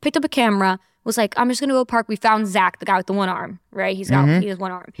life. Picked up a camera, was like, I'm just going to go park. We found Zach, the guy with the one arm, right? He has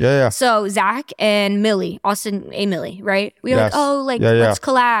one arm. Yeah. So Zach and Millie, Austin A. Millie, right? We were like, let's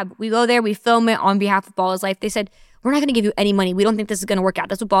collab. We go there, we film it on behalf of Ball His Life. They said, we're not going to give you any money. We don't think this is going to work out.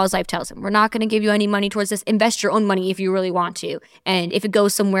 That's what Ball His Life tells him. We're not going to give you any money towards this. Invest your own money if you really want to. And if it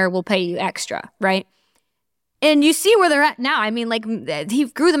goes somewhere, we'll pay you extra, right? And you see where they're at now. I mean, like, he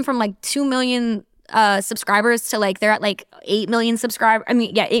grew them from like 2 million subscribers to like, they're at like 8 million subscribers.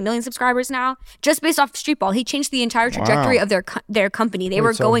 8 million subscribers now, just based off street ball. He changed the entire trajectory of their company. They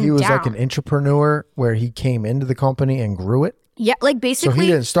were going down. He was like an entrepreneur where he came into the company and grew it? Yeah, like basically. So he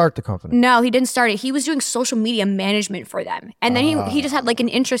didn't start the company? No, he didn't start it. He was doing social media management for them. And then he just had like an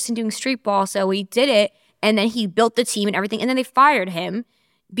interest in doing street ball. So he did it. And then he built the team and everything. And then they fired him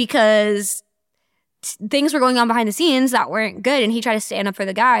because things were going on behind the scenes that weren't good. And he tried to stand up for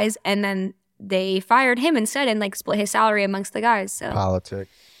the guys. And then they fired him instead and like split his salary amongst the guys. So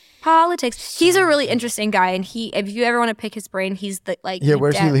Politics. He's a really interesting guy. And if you ever want to pick his brain, he's the like. Yeah,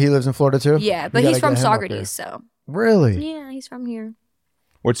 where's he? He lives in Florida too? Yeah, but he's from Saugerties. So. Really? Yeah, he's from here.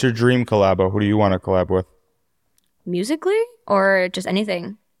 What's your dream collabo? Who do you want to collab with? Musically or just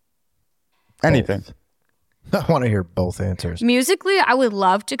anything? Anything. I want to hear both answers. Musically, I would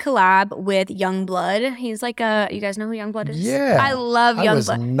love to collab with Youngblood. He's like you guys know who Youngblood is? Yeah. I love Youngblood. I was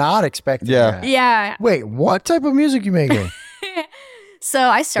not expecting that. Yeah. Wait, what type of music you making? So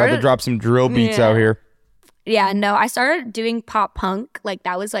I started. Got to drop some drill beats out here. Yeah, no, I started doing pop punk. Like,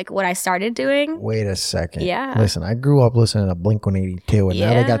 that was like what I started doing. Wait a second. Yeah. Listen, I grew up listening to Blink-182, and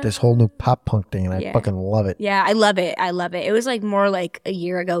now they got this whole new pop punk thing, and I fucking love it. Yeah, I love it. It was like more like a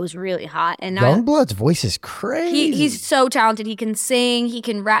year ago. It was really hot. And Youngblood's voice is crazy. He's so talented. He can sing. He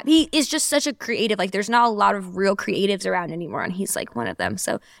can rap. He is just such a creative. Like, there's not a lot of real creatives around anymore, and he's like one of them.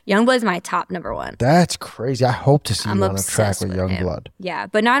 So Youngblood's my top number one. That's crazy. I hope to see you on a track with Youngblood. Yeah,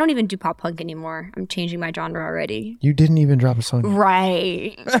 but now I don't even do pop punk anymore. I'm changing my genre already. You didn't even drop a song.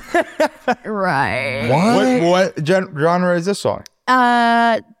 Right. Right. What genre is this song?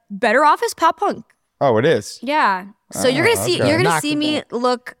 Better Off is pop punk. Oh, it is. Yeah. So you're gonna see me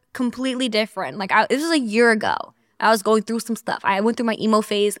look completely different. Like this was a year ago. I was going through some stuff. I went through my emo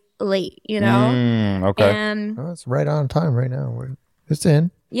phase late. You know. Okay. And it's right on time right now. It's in.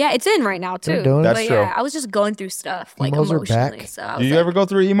 Yeah, it's in right now too. That's true. Yeah, I was just going through stuff like Emos emotionally. are back. So did you ever go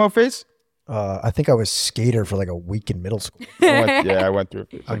through emo phase? I think I was skater for like a week in middle school. I went through.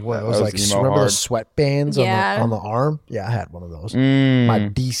 It was like remember those sweatbands on the arm? Yeah, I had one of those. My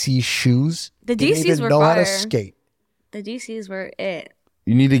DC shoes. The Didn't DCs even were know fire. how to skate. The DCs were it.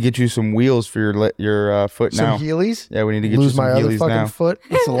 You need to get you some wheels for your foot now. Some Heelys? Yeah, we need to get Lose you some my other Heelys fucking now. foot.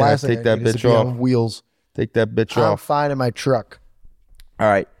 That's the last thing. Take that bitch off. Wheels. Take that bitch I'm off. fine in my truck. All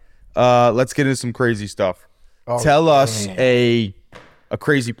right. Let's get into some crazy stuff. Tell us a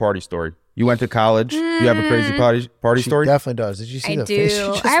crazy party story. You went to college. You have a crazy party She story? definitely does. Did you see I the face?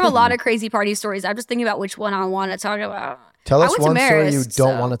 do. I have a lot of crazy party stories. I'm just thinking about which one I want to talk about. Tell I us went to one story you Marist,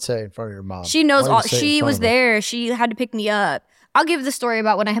 don't so- want to say in front of your mom. She knows Why don't all. you say it in She front was of her? there. She had to pick me up. I'll give the story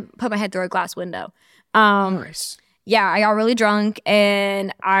about when I put my head through a glass window. Nice. Yeah, I got really drunk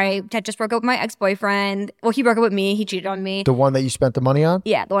and I had just broke up with my ex-boyfriend. Well, he broke up with me. He cheated on me. The one that you spent the money on?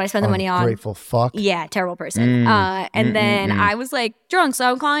 Yeah, the one I spent the money on. Grateful fuck. Yeah, terrible person. And then I was like drunk,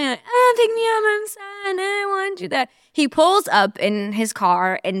 so I'm calling it, pick me up, I'm sad, I want to do that. He pulls up in his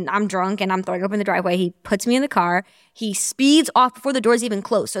car and I'm drunk and I'm throwing up in the driveway. He puts me in the car. He speeds off before the door's even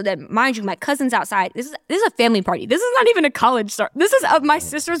closed. So then, mind you, my cousin's outside. This is a family party. This is not even a college start. This is my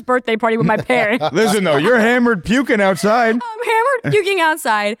sister's birthday party with my parents. Listen, though, you're hammered puking outside. I'm hammered puking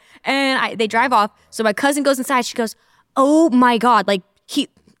outside. And they drive off. So my cousin goes inside. She goes, oh my God. Like,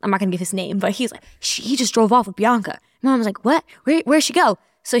 I'm not going to give his name, but he's like, he just drove off with Beyonka. Mom's like, what? Where'd she go?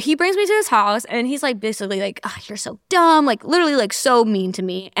 So he brings me to his house and he's like, basically like, oh, you're so dumb. Like, literally like so mean to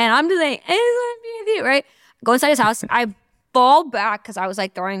me. And I'm just like, right? Go inside his house. I fall back because I was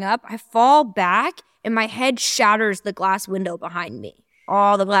like throwing up. I fall back and my head shatters the glass window behind me.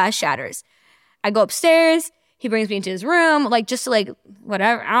 All the glass shatters. I go upstairs. He brings me into his room, like just to like,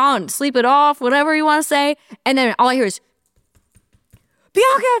 whatever, I don't sleep it off, whatever you want to say. And then all I hear is,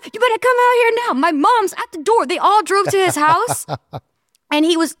 Beyonka, you better come out here now. My mom's at the door. They all drove to his house. And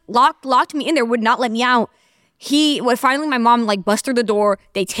he was locked me in there, would not let me out. Finally my mom like busts through the door.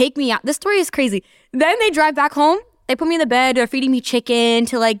 They take me out. This story is crazy. Then they drive back home. They put me in the bed. They're feeding me chicken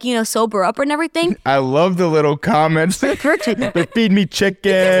to like, sober up and everything. I love the little comments. They feed me They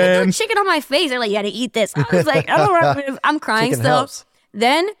chicken. threw chicken on my face. They're like, you gotta eat this. I was like, I don't know. I'm crying Chicken still. helps.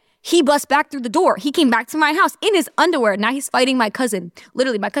 Then he busts back through the door. He came back to my house in his underwear. Now he's fighting my cousin.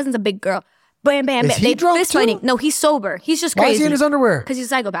 Literally, my cousin's a big girl. Bam, bam, bam. Is he drunk fist too? fighting. No, he's sober. He's just Why crazy. is he in his underwear? Because he's a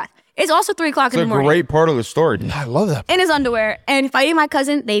psychopath. It's also 3 o'clock It's in a the morning. great part of the story. I love that. In his underwear and fighting my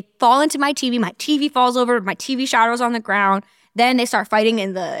cousin. They fall into my TV. My TV falls over. My TV shatters on the ground. Then they start fighting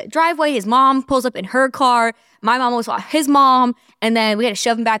in the driveway. His mom pulls up in her car. My mom was with his mom. And then we had to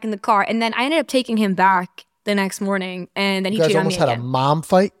shove him back in the car. And then I ended up taking him back the next morning. And then he You guys cheated on me almost had again. a mom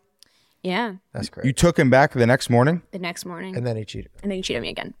fight? Yeah, That's great. You took him back the next morning? the next morning. And then he cheated. And then he cheated on me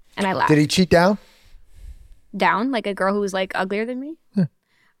again. And I laughed. Did he cheat down? Down? Like a girl who was like uglier than me?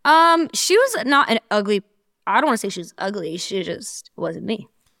 She was not an ugly. I don't want to say she was ugly. She just wasn't me.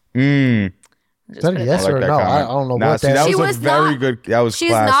 Is that a yes I like or that no? I comment. don't know Nah, what see, that that is. was was a very not- good. That was She's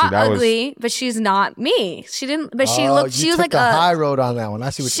classy. not That was ugly, but she's not me. She didn't. But she Oh, looked. She you was took like the a. high road on that one. I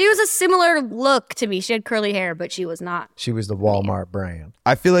see what She was a similar look to me. She had curly hair, but she was not. she was the Walmart brand.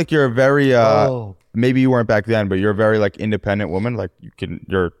 I feel like you're a very Oh. maybe you weren't back then, but you're a very like independent woman. Like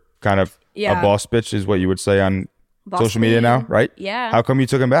you're kind of Yeah. a boss bitch is what you would say on Boss social media queen. now, right? Yeah. How come you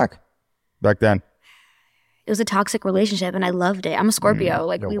took him back then? It was a toxic relationship, and I loved it. I'm a Scorpio.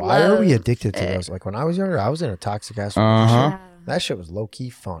 Like Yo, we why love. are we addicted to those? Like when I was younger, I was in a toxic ass Uh-huh. relationship. That shit was low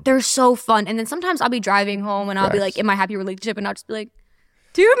key fun. They're so fun. And then sometimes I'll be driving home, and I'll be like Facts. in my happy relationship, and I'll just be like,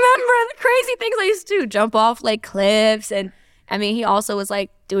 "Do you remember the crazy things I used to do? Jump off like cliffs?" And I mean, he also was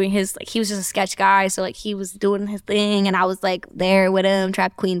like doing his he was just a sketch guy, so like he was doing his thing, and I was like there with him,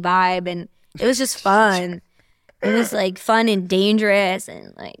 trap queen vibe, and it was just fun. It was like fun and dangerous,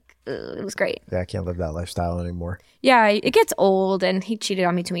 and like it was great. Yeah, I can't live that lifestyle anymore. Yeah, it gets old, and he cheated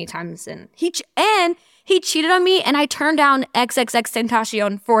on me too many times, and he cheated on me, and I turned down XXX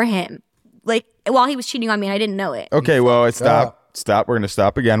Tentacion for him, like while he was cheating on me, and I didn't know it. Okay, well, stop. We're gonna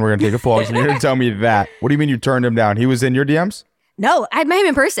stop again. We're gonna take a pause. And you're gonna tell me that. What do you mean you turned him down? He was in your DMs? No, I met him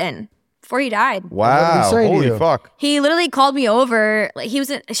in person before he died. Wow, say to holy you? fuck. He literally called me over. Like he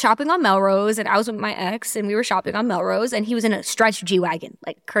was shopping on Melrose, and I was with my ex, and we were shopping on Melrose, and he was in a stretch G-Wagon,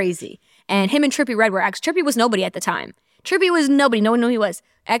 like crazy. And him and Trippie Redd were ex. Trippie was nobody at the time. Trippie was nobody. No one knew who he was.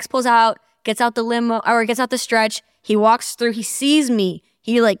 X pulls out, gets out the limo, or gets out the stretch. He walks through. He sees me.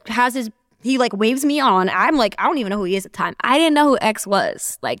 He waves me on. I'm like, I don't even know who he is at the time. I didn't know who X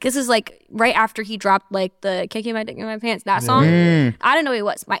was. Like, this is like right after he dropped like the Kicking My Dick in My Pants, that song. I didn't know who he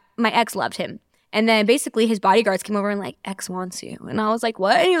was. My ex loved him. And then basically his bodyguards came over and like, X wants you. And I was like,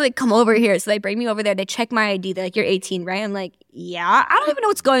 what? And he was like, come over here. So they bring me over there. They check my ID. They're like, you're 18, right? I'm like, yeah. I don't even know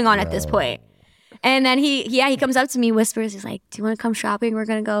what's going on at this point. And then he comes up to me, whispers, he's like, do you want to come shopping? We're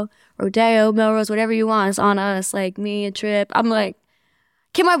going to go Rodeo, Melrose, whatever you want. It's on us. Like me, a trip. I'm like,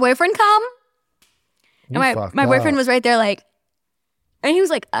 can my boyfriend come? And my boyfriend was right there like, and he was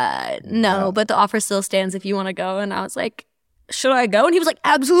like, no, but the offer still stands if you want to go. And I was like, should I go? And he was like,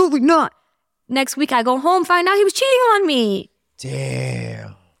 absolutely not. Next week I go home, find out he was cheating on me.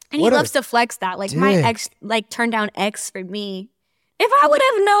 Damn. And he loves to flex that. Like my ex like turned down X for me. If I would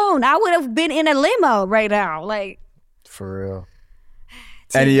have known, I would have been in a limo right now. Like, for real.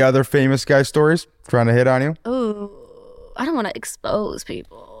 Any other famous guy stories trying to hit on you? ooh, I don't want to expose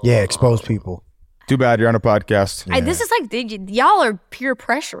people. Yeah, expose people. Too bad you're on a podcast. This is like, y'all are peer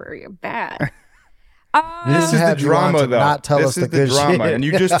pressure. You're bad. This is the have you on drama, to though. not tell this us is the the good drama, shit. and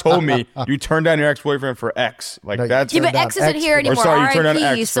you just told me you turned down your ex-boyfriend for X. Like No, that's Yeah, but down X isn't X here for- anymore. sorry, you turned on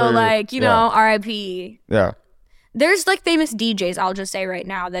R.I.P. X So for- like, you yeah. know, R.I.P. yeah. There's like famous DJs, I'll just say right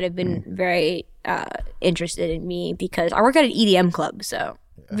now, that have been very interested in me because I work at an EDM club. So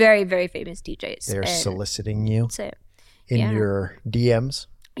very, very famous DJs. They're And soliciting you that's it. in yeah. your DMs.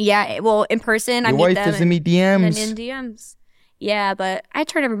 Yeah, well, in person, I Your meet wife them. doesn't meet DMs. And in DMs. Yeah, but I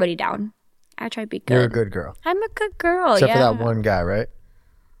turn everybody down. I try to be good. You're a good girl. I'm a good girl, Except Oh, yeah. for that one guy, right?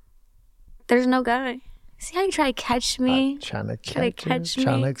 There's no guy. See how you try to catch me? Trying to Trying to catch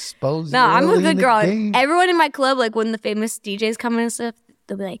Trying me? to expose No, you I'm a early in good the girl. game. Everyone in my club, like when the famous DJs come in and stuff,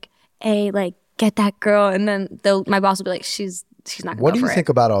 they'll be like, "Hey, like get that girl," and then my boss will be like, "She's not gonna What go do you for think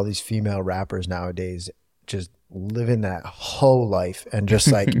it." about all these female rappers nowadays just living that whole life and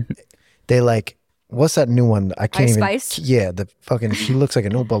just like they like what's that new one? I can't Ice even Spice? Yeah, the fucking she looks like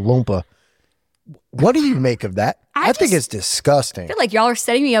an Oompa Loompa. What do you make of that? I think it's disgusting. I feel like y'all are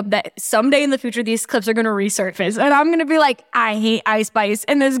setting me up that someday in the future these clips are gonna resurface, and I'm gonna be like, "I hate Ice Spice,"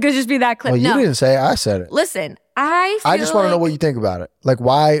 and this could just be that clip. Well, you no, didn't say it, I said it. listen, I just want to know what you think about it. Like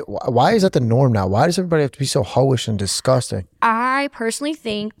why is that the norm now? Why does everybody have to be so hoish and disgusting? I personally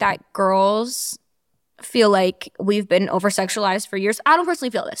think that girls feel like we've been over sexualized for years. I don't personally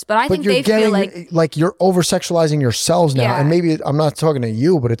feel this, but I think they feel like you're over sexualizing yourselves now. Yeah. And maybe I'm not talking to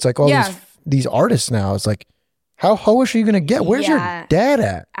you, but it's like all Yeah. these artists now. It's like, how hoish are you gonna get? Where's your Yeah. dad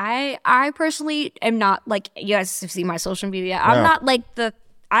at? I personally am not like, you guys have seen my social media. I'm not like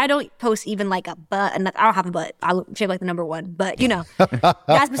I don't post even like a butt, and I don't have a butt. I look shaped like the number one, but you know,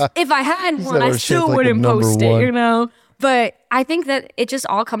 if I had one, I we're still shaped like wouldn't the number post one. it, you know. But I think that it just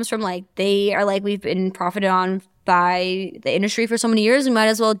all comes from like they are like we've been profited on by the industry for so many years. We might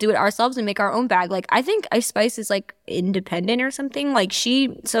as well do it ourselves and make our own bag. Like I think Ice Spice is like independent or something. Like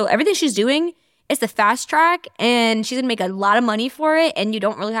so everything she's doing is the fast track, and she's gonna make a lot of money for it. And you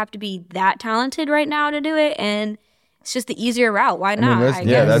don't really have to be that talented right now to do it. And it's just the easier route. Why not? that's- I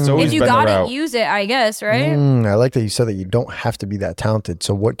yeah, guess. that's always if you been the got route. it, use it. I guess, right? I like that you said that you don't have to be that talented.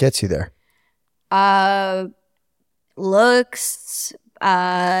 So what gets you there? Looks,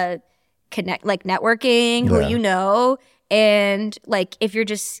 connect, like networking, who Yeah. you know, and like if you're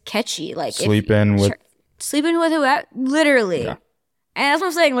just catchy, like Sleeping with- sleeping with who, literally. And that's what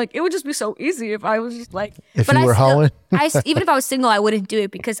I'm saying. Like it would just be so easy if I was just like, If but you were hoeing? even if I was single, I wouldn't do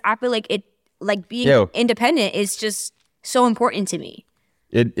it because I feel like being independent is just so important to me.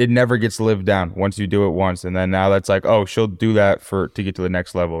 It never gets lived down once you do it once, and then now that's like, oh, she'll do that to get to the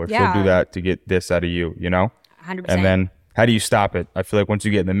next level, or she'll do that to get this out of you, you know? 100%. And then how do you stop it? I feel like once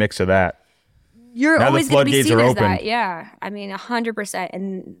you get in the mix of that, You're now the always going to be floodgates seen are as open. that. Yeah. I mean, 100%.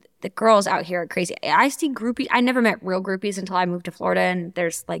 And the girls out here are crazy. I see groupies. I never met real groupies until I moved to Florida, and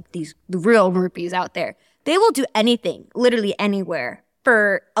there's like these real groupies out there. They will do anything, literally anywhere,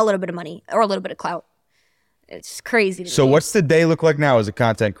 for a little bit of money or a little bit of clout. It's crazy to So me. what's the day look like now as a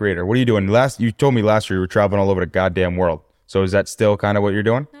content creator? What are you doing? You told me last year you were traveling all over the goddamn world. So is that still kind of what you're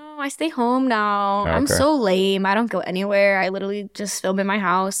doing? No, I stay home now. I'm Okay. so lame. I don't go anywhere. I literally just film in my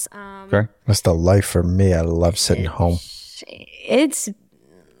house. Okay. That's the life for me. I love sitting home.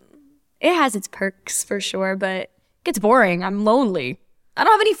 It has its perks for sure, but it gets boring. I'm lonely. I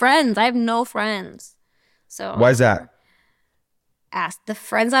don't have any friends. I have no friends. So Why is that? ask the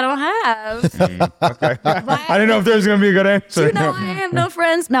friends I don't have. Okay. I didn't know if there was going to be a good answer. You know, I have no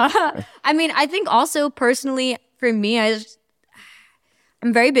friends. No, I mean, I think also personally for me,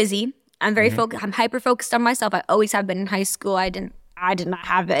 I'm very busy. I'm very focused. I'm hyper focused on myself. I always have been in high school. I did not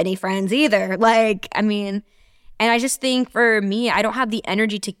have any friends either. Like, I mean, and I just think for me, I don't have the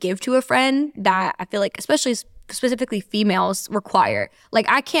energy to give to a friend that I feel like, especially specifically females, require. Like,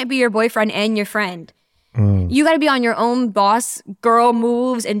 I can't be your boyfriend and your friend. You got to be on your own boss girl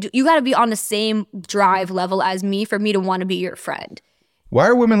moves, and you got to be on the same drive level as me for me to want to be your friend. Why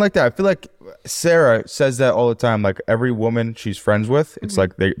are women like that? I feel like Sarah says that all the time. Like every woman she's friends with, it's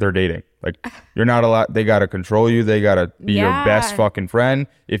like they're dating. Like you're not allowed. They gotta control you. They gotta be your best fucking friend.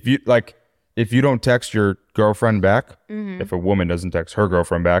 If you don't text your girlfriend back, if a woman doesn't text her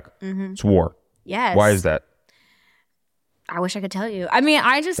girlfriend back, it's war. Yes. Why is that? I wish I could tell you. I mean,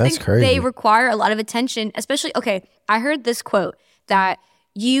 I just That's think crazy. they require a lot of attention, especially, okay, I heard this quote that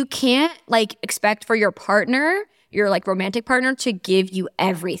you can't like expect for your partner your like romantic partner to give you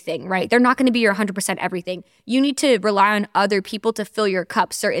everything, right? They're not going to be your 100% everything. You need to rely on other people to fill your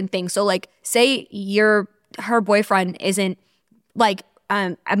cup, certain things. So like say her boyfriend isn't like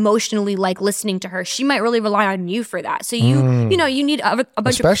emotionally like listening to her, she might really rely on you for that. So you know, you need a bunch of people.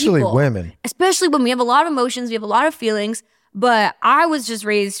 Especially women. Especially when we have a lot of emotions, we have a lot of feelings. But I was just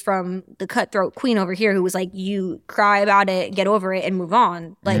raised from the cutthroat queen over here who was like, you cry about it, get over it, and move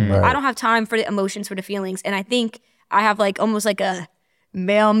on. Like, I don't have time for the emotions, for the feelings. And I think I have like almost like a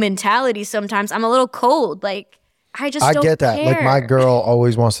male mentality sometimes. I'm a little cold. Like, I don't get that. care. Like, my girl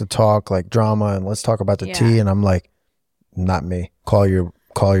always wants to talk like drama and let's talk about the tea. And I'm like, not me. Call your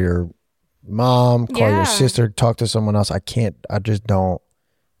mom, call your sister, talk to someone else. I just don't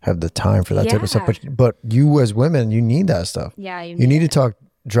have the time for that type of stuff. But you as women, you need that stuff. Yeah, you need to talk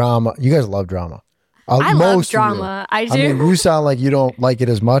drama. You guys love drama. I love drama. I do. I mean, you sound like you don't like it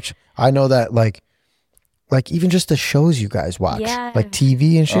as much. I know that like even just the shows you guys watch, like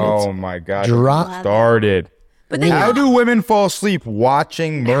TV and shit. Oh my God. Started. But then how do women fall asleep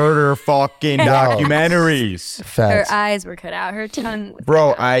watching murder fucking documentaries? Her eyes were cut out. Her tongue was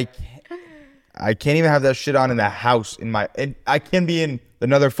Bro, cut out. I can't even have that shit on in the house. I can be in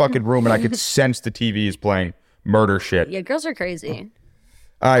another fucking room and I could sense the TV is playing murder shit. Yeah, girls are crazy.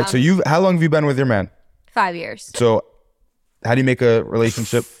 All right, so how long have you been with your man? 5 years. So how do you make a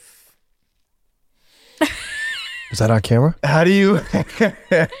relationship? Is that on camera? How do you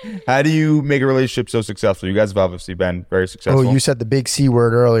make a relationship so successful? You guys have obviously been very successful. Oh, you said the big C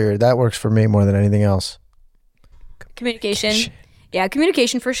word earlier. That works for me more than anything else. Communication. Yeah,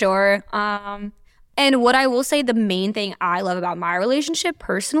 communication for sure. And what I will say, the main thing I love about my relationship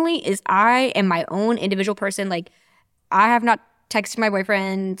personally is I am my own individual person. Like, I have not texted my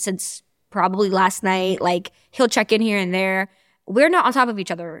boyfriend since probably last night. Like, he'll check in here and there. We're not on top of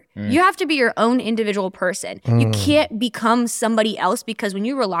each other. You have to be your own individual person. You can't become somebody else, because when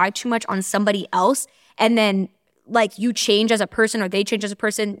you rely too much on somebody else and then like you change as a person or they change as a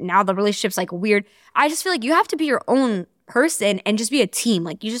person, now the relationship's like weird. I just feel like you have to be your own person and just be a team.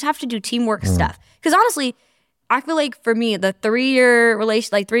 Like, you just have to do teamwork stuff. Because honestly, I feel like for me, the 3-year relation,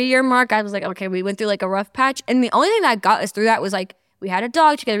 like 3-year mark, I was like, okay, we went through like a rough patch. And the only thing that got us through that was like, we had a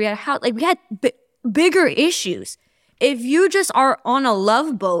dog together, we had a house, like we had bigger issues. If you just are on a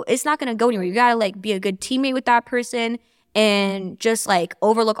love boat, it's not going to go anywhere. You got to like be a good teammate with that person and just like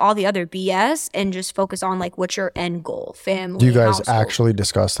overlook all the other BS and just focus on like what's your end goal, family. Do you guys household. actually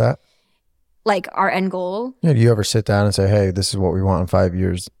discuss that? Like our end goal? Yeah. Do you ever sit down and say, hey, this is what we want in 5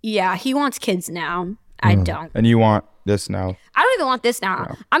 years? Yeah. He wants kids now. I don't. And you want this now? I don't even want this now.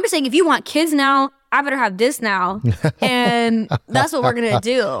 No. I'm just saying, if you want kids now, I better have this now. And that's what we're going to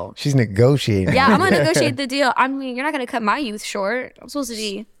do. She's negotiating. Yeah, I'm going to negotiate the deal. I mean, you're not going to cut my youth short. I'm supposed to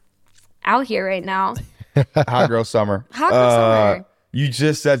be out here right now. Hot girl summer. Hot girl summer. You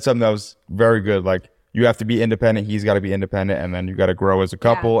just said something that was very good. Like, you have to be independent. He's got to be independent. And then you got to grow as a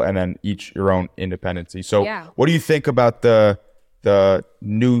couple and then each your own independency. So what do you think about the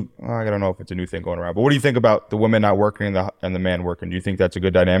new, I don't know if it's a new thing going around, but what do you think about the women not working and the man working? Do you think that's a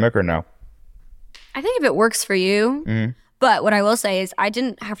good dynamic or no? I think if it works for you, but what I will say is I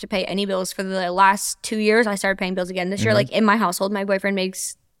didn't have to pay any bills for the last 2 years. I started paying bills again this year. Like, in my household, my boyfriend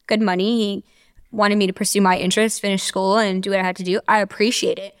makes good money. He wanted me to pursue my interests, finish school, and do what I had to do. I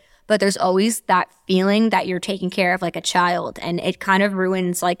appreciate it. But there's always that feeling that you're taking care of like a child, and it kind of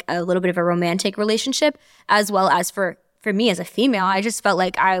ruins like a little bit of a romantic relationship, as well as for me as a female. I just felt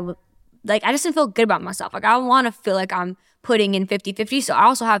like I just didn't feel good about myself. Like, I want to feel like I'm putting in 50-50, so I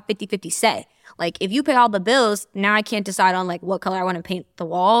also have 50-50 say. Like, if you pay all the bills, now I can't decide on like what color I want to paint the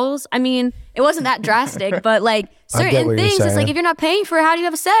walls. I mean, it wasn't that drastic, but like certain things, it's like, if you're not paying for it, how do you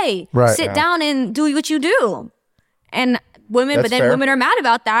have a say? Right. Sit down and do what you do. And women, That's fair. women are mad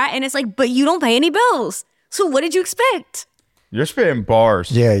about that, and it's like, but you don't pay any bills. So what did you expect? You're spitting bars.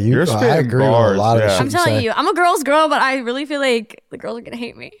 Yeah, you're spitting I agree bars. with a lot of shit I'm telling you, I'm a girl's girl, but I really feel like the girls are gonna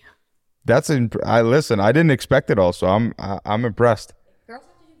hate me. Listen, I didn't expect it all, so I'm impressed. Girls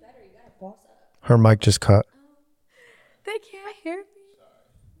have to do better. You gotta boss up. Her mic just cut. They can't hear me.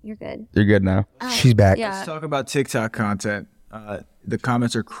 You're good. You're good now. She's back. Yeah. Let's talk about TikTok content. The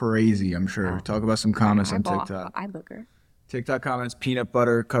comments are crazy, I'm sure. Talk about some comments on TikTok. Eye booger. TikTok comments, peanut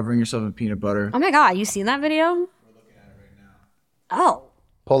butter, covering yourself in peanut butter. Oh my God, you seen that video? We're looking at it right now. Oh.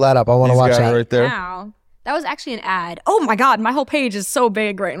 Pull that up. I want to watch that. Right there. Wow. That was actually an ad. Oh my God, my whole page is so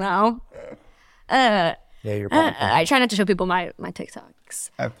big right now. Yeah, you're probably I try not to show people my TikToks.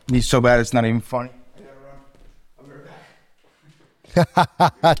 He's so bad it's not even funny.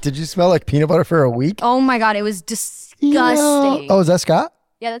 Did you smell like peanut butter for a week? Oh my God, it was disgusting. Oh, is that Scott?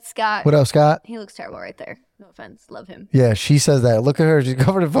 Yeah, that's Scott. What else, Scott? He looks terrible right there. No offense. Love him. Yeah, she says that. Look at her. She's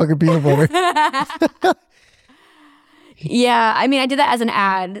covered in fucking peanut butter. Yeah, I mean, I did that as an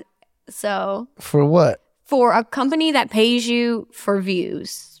ad. So For what? for a company that pays you for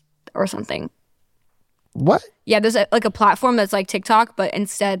views or something. What? Yeah, there's a platform that's like TikTok, but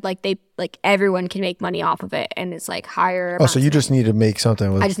instead everyone can make money off of it, and it's like higher. Oh, so you just need to make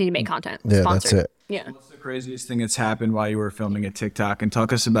something with. I just need to make content. Yeah, sponsored. that's it. Yeah. What's the craziest thing that's happened while you were filming a TikTok? And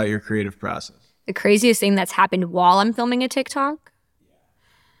talk us about your creative process. The craziest thing that's happened while I'm filming a TikTok?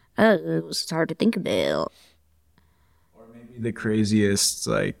 Oh, it's hard to think about. Or maybe the craziest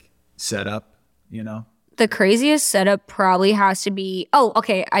setup, you know? The craziest setup probably has to be, oh,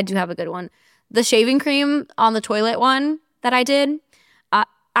 okay, I do have a good one. The shaving cream on the toilet one that I did,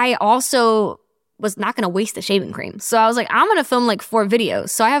 I also was not going to waste the shaving cream. So I was like, I'm going to film 4 videos.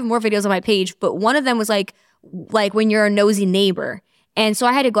 So I have more videos on my page, but one of them was like when you're a nosy neighbor. And so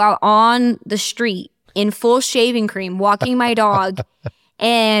I had to go out on the street in full shaving cream, walking my dog.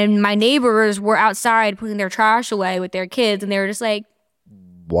 And my neighbors were outside putting their trash away with their kids. And they were just like,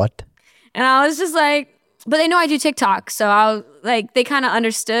 What? and I was just like, but they know I do TikTok. So I was like, they kind of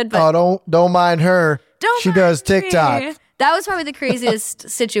understood. But Don't mind her. She mind does me. TikTok. That was probably the craziest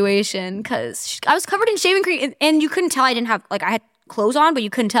situation because I was covered in shaving cream and you couldn't tell I didn't have, I had clothes on, but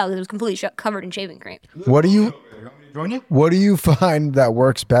you couldn't tell because it was completely covered in shaving cream. What do you find that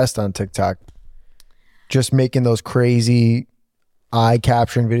works best on TikTok? Just making those crazy eye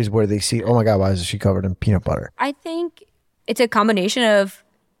capturing videos where they see, oh my God, why is she covered in peanut butter? I think it's a combination of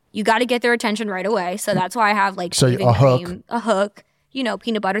you got to get their attention right away. So that's why I have shaving cream, a hook,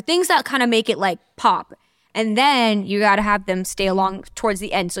 peanut butter, things that kind of make it pop. And then you got to have them stay along towards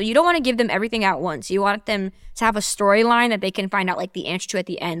the end. So you don't want to give them everything at once. You want them to have a storyline that they can find out the answer to at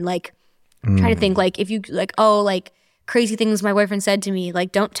the end. Try to think if you crazy things my boyfriend said to me,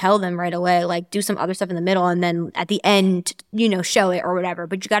 don't tell them right away. Do some other stuff in the middle and then at the end, show it or whatever.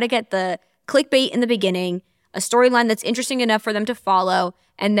 But you got to get the clickbait in the beginning, a storyline that's interesting enough for them to follow,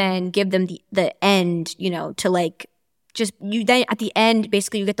 and then give them the end, to just you. Then at the end,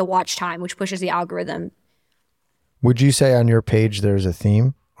 basically you get the watch time, which pushes the algorithm. Would you say on your page there's a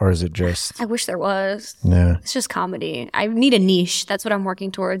theme, or is it just? I wish there was. Yeah. It's just comedy. I need a niche. That's what I'm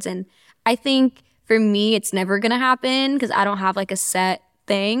working towards. And I think for me, it's never going to happen because I don't have a set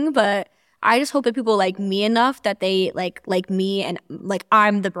thing. But I just hope that people like me enough that they like me and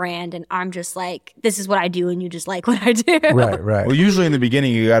I'm the brand and I'm just this is what I do and you just like what I do. Right. Well, usually in the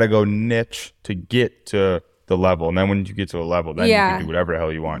beginning, you got to go niche to get to the level. And then when you get to a level, then you can do whatever the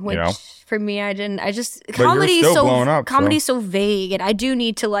hell you want, Which, for me, But comedy's you're still blowing up, comedy's so vague and I do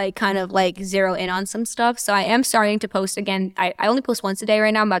need to kind of zero in on some stuff. So I am starting to post again. I only post once a day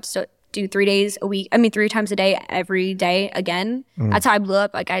right now. I'm about to do 3 days a week. 3 times a day, every day again. That's how I blew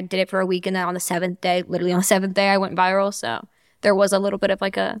up. I did it for a week and then on the 7th day, literally on the 7th day, I went viral. So there was a little bit of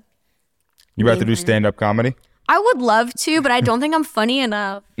a... You about to do stand-up comedy? I would love to, but I don't think I'm funny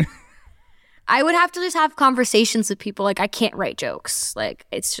enough. I would have to just have conversations with people. I can't write jokes.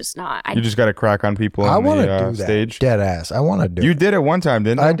 It's just not. You just got to crack on people I on want to the do that. stage? Dead ass. I want to do You it. did it one time,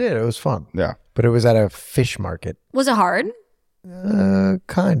 didn't you? I did. It was fun. Yeah. But it was at a fish market. Was it hard?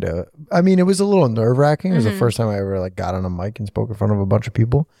 Kind of. It was a little nerve wracking. It was the first time I ever got on a mic and spoke in front of a bunch of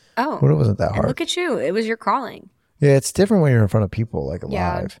people. Oh. But it wasn't that And hard. look at you. It was your calling. Yeah, it's different when you're in front of people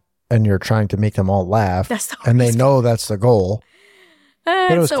live and you're trying to make them all laugh. That's the and they hardest know that's the goal.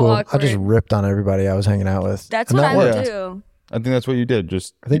 But it was so cool. awkward. I just ripped on everybody I was hanging out with. That's and what that I worked. would do. I think that's what you did.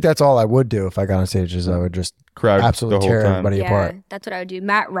 Just I think that's all I would do if I got on stage is I would just crowd absolutely the whole tear time. everybody Yeah, apart. that's what I would do.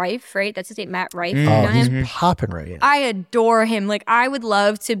 Matt Rife, right? That's his name, Matt Rife. You Oh, know he's him? popping right in. I adore him. I would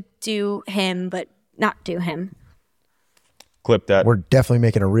love to do him, but not do him. Clip that. We're definitely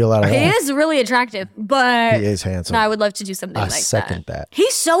making a reel out of He that. is really attractive, but He is handsome. no, I would love to do something I like second that.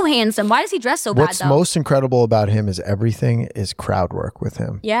 He's so handsome. Why does he dress so What's bad though? most incredible about him is everything is crowd work with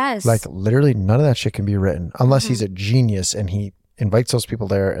him. Yes. Literally none of that shit can be written unless he's a genius and he invites those people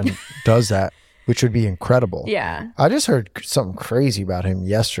there and does that, which would be incredible. Yeah. I just heard something crazy about him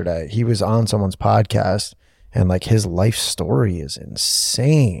yesterday. He was on someone's podcast and his life story is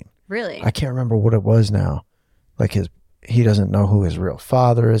insane. Really? I can't remember what it was now. He doesn't know who his real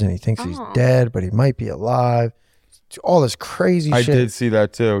father is and he thinks he's dead, but he might be alive. All this crazy I shit. did see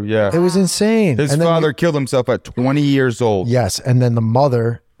that too. Yeah. It was insane. His And then father killed himself at 20 years old. Yes. And then the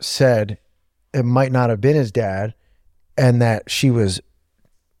mother said it might not have been his dad and that she was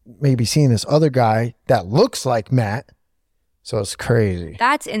maybe seeing this other guy that looks like Matt So it's crazy.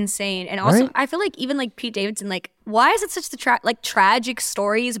 That's insane. And also, Right? I feel like even like Pete Davidson, like, why is it such the tragic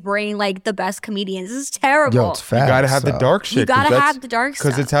stories bring like the best comedians? This is terrible. Yo, it's fast. You gotta have the dark shit. You gotta have the dark stuff.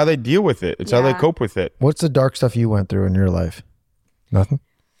 Because it's how they deal with it. It's how they Yeah. cope with it. What's the dark stuff you went through in your life? Nothing?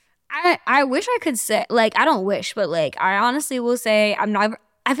 I wish I could say, like, I don't wish, but like, I honestly will say I'm not,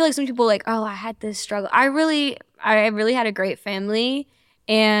 I feel like some people like, oh, I had this struggle. I really had a great family.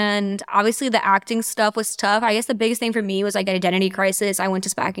 And obviously the acting stuff was tough. I guess the biggest thing for me was like an identity crisis. I went to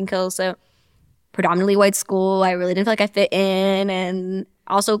Spack and Kill, so predominantly white school. I really didn't feel like I fit in. And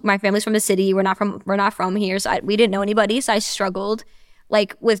also my family's from the city. We're not from here. So we didn't know anybody. So I struggled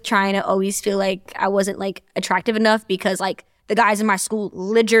like with trying to always feel like I wasn't like attractive enough because like the guys in my school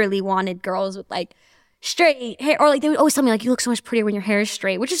literally wanted girls with like straight hair, or like they would always tell me like, you look so much prettier when your hair is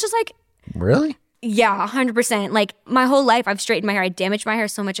straight, which is just like, Really? yeah, 100%. Like my whole life I've straightened my hair. I damaged my hair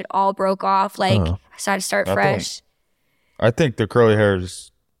so much it all broke off. Like I started to start fresh. I think the curly hair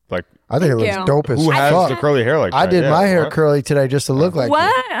is like, I think it Thank looks you. dope as who has fuck. the curly hair like that? I did Yeah, my hair what? curly today just to look like What?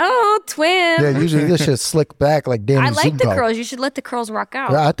 it. Oh, twin. Yeah, usually this shit slick back like damn I like the Zuko. curls. You should let the curls rock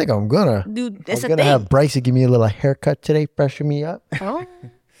out. Yeah, I think I'm gonna. Dude, it's I'm a gonna thing. have Brycey give me a little haircut today, freshen me up, Oh.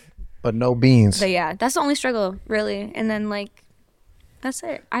 but no beans. But yeah, that's the only struggle, really. And then like, that's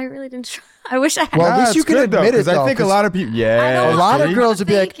it. I really didn't. I wish I had. Well, at least Nah, you it's can good, though, admit it, 'cause I though, think a 'cause lot of people, I yeah. know A lot of see? girls would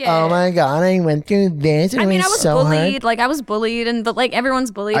be like, Think "Oh it. my god, I went through this. I mean, I was so bullied. hard." Like I was bullied, and but like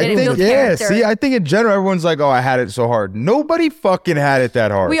everyone's bullied. I and it think- builds Yeah, character. see, I think in general, everyone's like, oh, I had it so hard. Nobody fucking had it that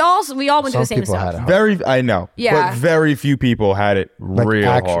hard. we all went through Some the same people had stuff. it. Very, I know. Yeah. But very few people had it real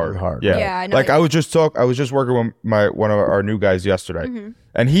actually hard. hard. Yeah. Yeah, I know. Like I was just working with one of our new guys yesterday, Mm-hmm.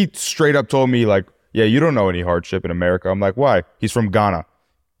 and he straight up told me like, yeah, you don't know any hardship in America. I'm like, why? He's from Ghana.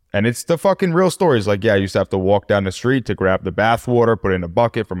 And it's the fucking real stories. Like, yeah, I used to have to walk down the street to grab the bath water, put it in a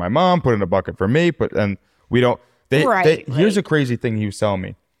bucket for my mom, put it in a bucket for me. And we don't, here's a crazy thing he was telling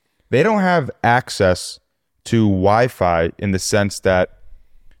me. They don't have access to Wi-Fi in the sense that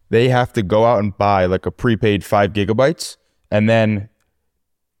they have to go out and buy like a prepaid 5 gigabytes, and then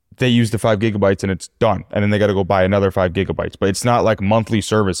they use the 5 gigabytes and it's done. And then they got to go buy another 5 gigabytes. But it's not like monthly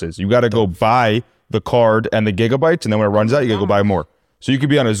services. You got to go buy the card and the gigabytes, and then when it runs out, you got to go buy more. So you could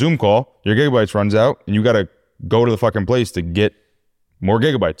be on a Zoom call, your gigabytes runs out, and you got to go to the fucking place to get more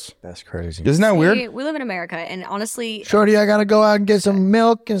gigabytes. That's crazy. Isn't that weird? We live in America, and honestly, Shorty, I gotta go out and get some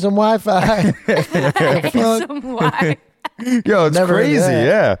milk and some Wi-Fi. some why Yo, it's Never crazy. that.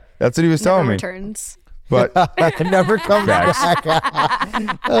 Yeah. That's what he was telling me. returns. But It never comes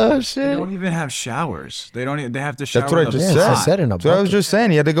back. Oh They shit! don't even have showers. They don't. They have to shower. that's what I with a just Yeah, said. I said in a So I was bucket. just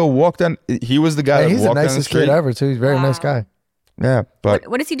saying, he had to go walk down. He was the guy Hey, that he's the walked down the nicest street. kid ever too. He's a very nice guy. Yeah, but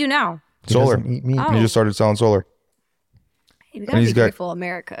What does he do now? He solar. doesn't eat meat. Oh. He just started selling solar. You gotta he's be got- grateful,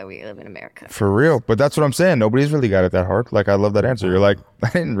 America. We live in America. For real. But that's what I'm saying. Nobody's really got it that hard. Like, I love that answer. You're like, I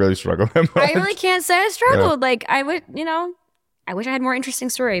didn't really struggle that much. I really can't say I struggled. Like I would, I wish I had more interesting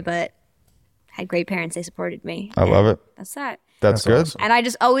story, but I had great parents. They supported me. I love it. That's that. That's good. awesome. And I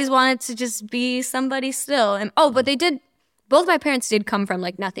just always wanted to just be somebody still. And but they did. Both my parents did come from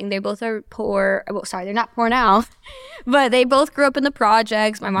like nothing. They both are poor. Well, sorry, they're not poor now, but they both grew up in the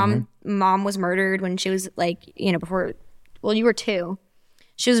projects. My mom was murdered when she was like, before. Well, you were 2.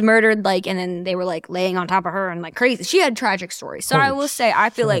 She was murdered, like, and then they were like laying on top of her and like crazy. She had tragic stories. So I will say,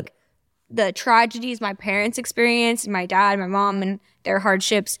 I feel like the tragedies my parents experienced, my dad, my mom, and their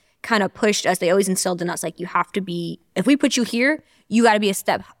hardships kind of pushed us. They always instilled in us, like, you have to be, if we put you here, you got to be a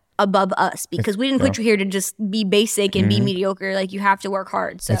step above us because we didn't put you here to just be basic and be mediocre. Like, you have to work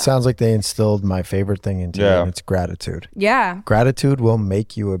hard. So It sounds like they instilled my favorite thing into you, Yeah. and it's gratitude. yeah, Gratitude will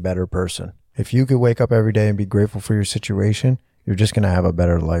make you a better person. If you could wake up every day and be grateful for your situation, you're just gonna have a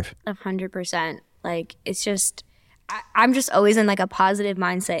better life. 100%. Like, it's just, I'm just always in like a positive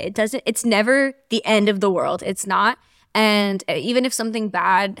mindset. It's never the end of the world. It's not. And even if something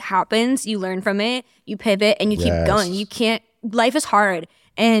bad happens, you learn from it, you pivot, and you keep Yes. going. You can't, life is hard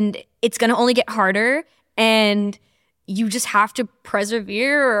and it's going to only get harder. And you just have to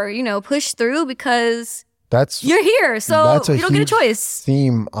persevere or, push through because That's you're here. So that's a you don't get a huge choice.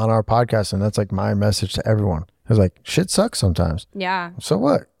 theme on our podcast, and that's like my message to everyone. It's like shit sucks sometimes. Yeah. So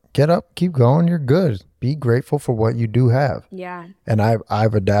what? Get up, keep going. You're good. Be grateful for what you do have. Yeah. And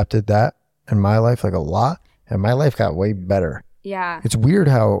I've adapted that in my life like a lot, and my life got way better. Yeah. It's weird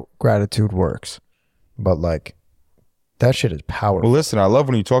how gratitude works, but like that shit is powerful. Well, listen, I love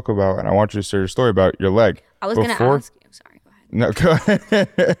when you talk about, and I want you to share your story about your leg. I was going to Before- ask you. Sorry. Go ahead. No,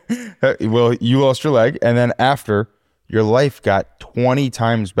 go ahead. Well, you lost your leg, and then after, your life got 20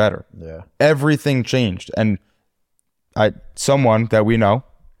 times better. Yeah. Everything changed. And someone that we know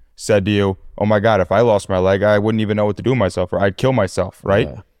said to you, oh my God, if I lost my leg, I wouldn't even know what to do with myself, or I'd kill myself, right?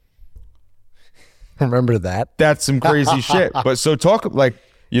 Yeah. Remember that? That's some crazy shit. But so talk like,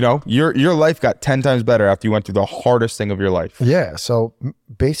 your life got 10 times better after you went through the hardest thing of your life. Yeah. So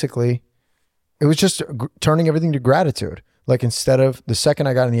basically, it was just turning everything to gratitude. Like instead of the second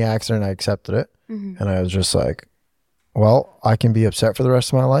I got in the accident, I accepted it. And I was just like, well, I can be upset for the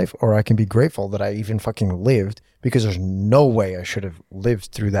rest of my life, or I can be grateful that I even fucking lived, because there's no way I should have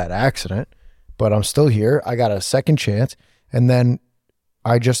lived through that accident, but I'm still here. I got a second chance. And then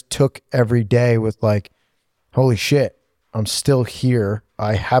I just took every day with like, holy shit, I'm still here.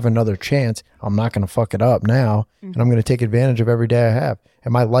 I have another chance. I'm not going to fuck it up now. And I'm going to take advantage of every day I have.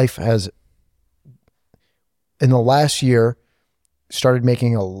 And my life has, in the last year, started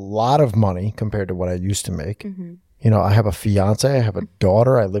making a lot of money compared to what I used to make. I have a fiance, I have a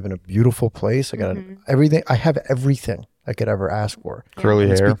daughter, I live in a beautiful place. I got everything. I have everything I could ever ask for. Curly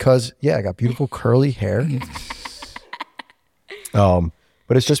hair. It's because, I got beautiful curly hair.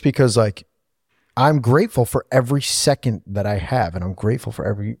 But it's just because like, I'm grateful for every second that I have, and I'm grateful for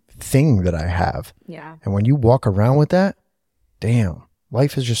everything that I have. Yeah. And when you walk around with that, damn,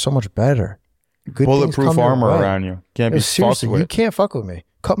 life is just so much better. Good Bulletproof armor around you. Can't be fucked with. You can't fuck with me.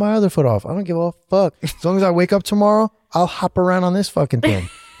 Cut my other foot off. I don't give a fuck. As long as I wake up tomorrow, I'll hop around on this fucking thing.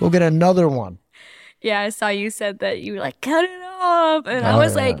 Go get another one. Yeah, I saw you said that you were like, cut it off. And I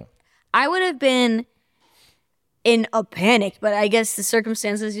was like, I would have been in a panic, but I guess the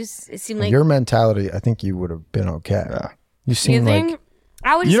circumstances it seemed like your mentality, I think you would have been okay. Yeah. You seem like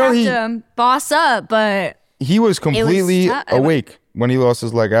I would just have to boss up, but he was completely awake when he lost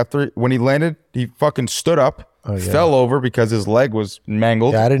his leg. When he landed, he fucking stood up. Fell over because his leg was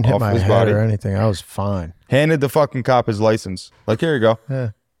mangled. Yeah, I didn't hit my his head body. or anything. I was fine. Handed the fucking cop his license. Like, here you go. Yeah.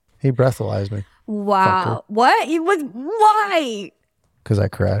 He breathalyzed me. Wow. Fucker. What? He was, why? Because I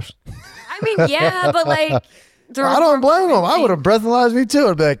crashed. I mean, yeah, but like, I don't blame him. I would have breathalyzed me too.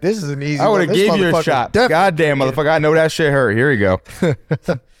 I'd be like, this is an easy one. I would have gave you a shot. Goddamn, motherfucker. I know that shit hurt. Here you go.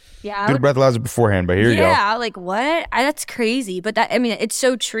 Yeah, did a breathalyzer beforehand, but here you go. Yeah, like what? That's crazy. But it's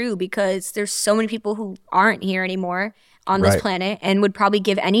so true, because there's so many people who aren't here anymore on this planet and would probably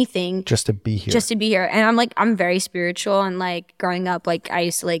give anything just to be here. And I'm very spiritual, and like growing up, like I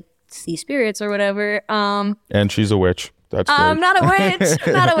used to like see spirits or whatever. And she's a witch. That's great. I'm not a witch.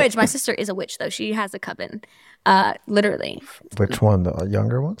 I'm not a witch. My sister is a witch though. She has a coven. Literally. Which one? The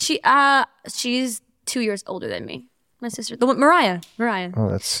younger one? She's 2 years older than me. My sister, Mariah. Oh,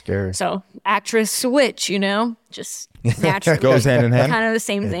 that's scary. So, actress, witch, just naturally. Goes hand in hand. Kind of the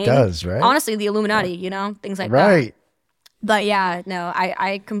same thing. It does, right? Honestly, the Illuminati, things like that. Right. But yeah, no,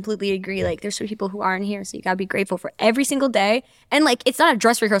 I completely agree. Like, there's some people who aren't here, so you gotta be grateful for every single day. And like, it's not a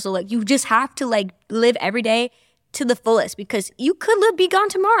dress rehearsal. Like, you just have to like live every day to the fullest, because you could be gone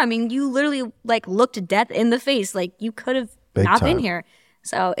tomorrow. I mean, you literally like looked death in the face. Like, you could have been here.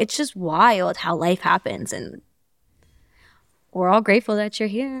 So it's just wild how life happens, and we're all grateful that you're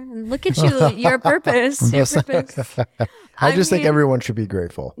here. And look at you, your purpose. Your purpose. I just think everyone should be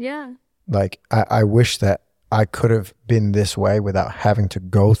grateful. Yeah. Like, I wish that I could have been this way without having to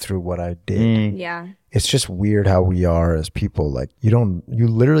go through what I did. Yeah. It's just weird how we are as people. Like, you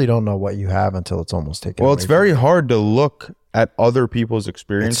literally don't know what you have until it's almost taken away. Well, it's very hard to look at other people's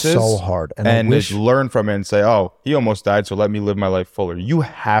experiences. It's so hard. And just learn from it and say, oh, he almost died, so let me live my life fuller. You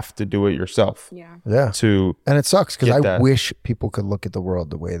have to do it yourself. Yeah. Yeah. And it sucks, because I wish people could look at the world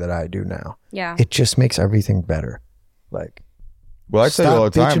the way that I do now. Yeah. It just makes everything better. Like, well, I say all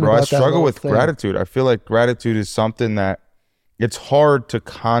the time, bro, I struggle with gratitude. I feel like gratitude is something that it's hard to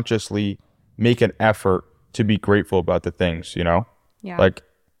consciously make an effort to be grateful about the things, Yeah. Like,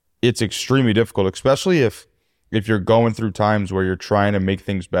 it's extremely difficult, especially if you're going through times where you're trying to make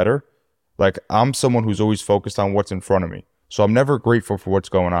things better. Like, I'm someone who's always focused on what's in front of me. So I'm never grateful for what's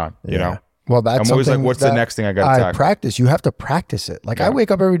going on, you know? Well, that's I'm always like, what's the next thing I got to tackle? Practice. You have to practice it. Like, I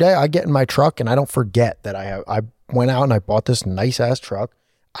wake up every day, I get in my truck, and I don't forget that I went out and I bought this nice ass truck.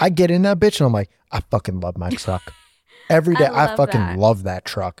 I get in that bitch and I'm like, I fucking love my truck. Every day, I fucking love that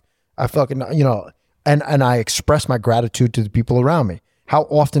truck. I fucking, and I express my gratitude to the people around me. How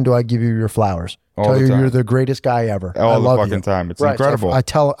often do I give you your flowers? Tell you you're the greatest guy ever. All I love the fucking time. It's incredible.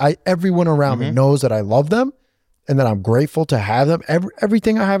 So everyone around me knows that I love them and that I'm grateful to have them,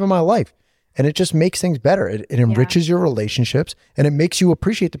 everything I have in my life. And it just makes things better. It enriches your relationships, and it makes you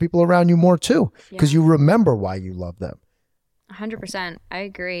appreciate the people around you more too, because you remember why you love them. 100%. I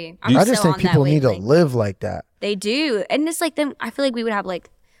agree. I just think people need to live like that. They do. And it's like, then I feel like we would have like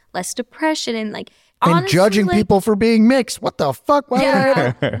less depression and like and honestly, judging like, people for being mixed. What the fuck? Why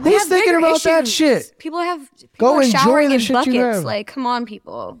would I? Who's thinking about that shit? People Go are enjoy showering the in shit you buckets. have. Like, come on,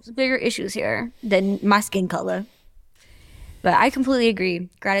 people. There's bigger issues here than my skin color. But I completely agree.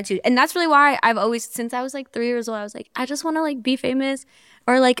 Gratitude. And that's really why I've always, since I was like 3 years old, I was like, I just want to like be famous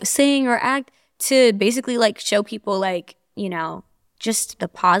or like sing or act to basically like show people like, you know, just the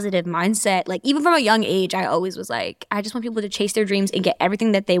positive mindset. Like even from a young age, I always was like, I just want people to chase their dreams and get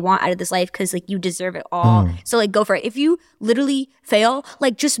everything that they want out of this life because like you deserve it all. So like go for it. If you literally fail,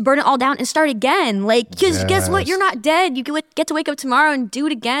 like just burn it all down and start again. Like because guess what? You're not dead. You get to wake up tomorrow and do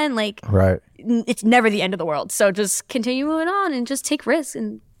it again. Like Right. it's never the end of the world. So just continue moving on and just take risks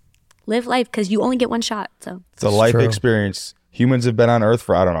and live life because you only get one shot. So It's a life true. experience. Humans have been on Earth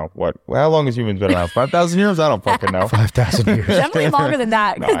for, I don't know, how long has humans been around? 5,000 years? I don't fucking know. 5,000 years. definitely longer than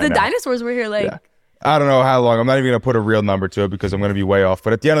that because I the know. dinosaurs were here like I don't know how long. I'm not even going to put a real number to it because I'm going to be way off.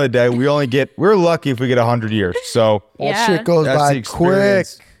 But at the end of the day, we're lucky if we get 100 years. So That Yeah. shit goes that's the by quick.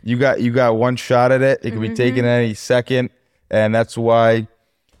 experience. You got one shot at it. It can be taken any second. And that's why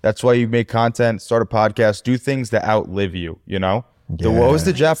you make content, start a podcast, do things that outlive you, you know? What was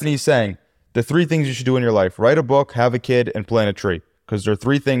the Japanese saying? The 3 things you should do in your life: write a book, have a kid, and plant a tree. Because there are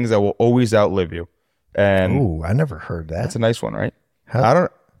 3 things that will always outlive you. And Ooh, I never heard that. that's a nice one, right? How-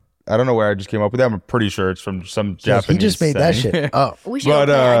 I don't know where I just came up with that. I'm pretty sure it's from some Japanese he just made that saying. shit up. we should But,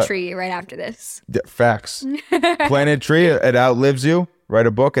 go plant a tree right after this. Facts. Plant a tree, it outlives you. Write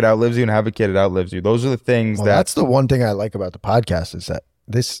a book, it outlives you. And have a kid, it outlives you. Those are the things Well, that that's the one thing I like about the podcast is that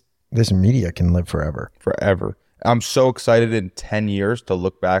this media can live forever. forever. I'm so excited in 10 years to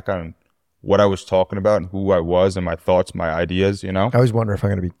look back on what I was talking about and who I was and my thoughts, my ideas, you know? I always wonder if I'm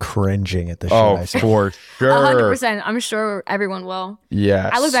going to be cringing at the shit Oh, I say. for sure. 100%. I'm sure everyone will. Yes.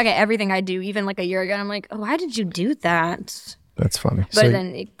 I look back at everything I do, even like a year ago, and I'm like, oh, why did you do that? That's funny. But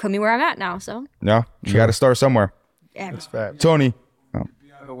then it put me where I'm at now. So No, you got to start somewhere. yeah. Tony.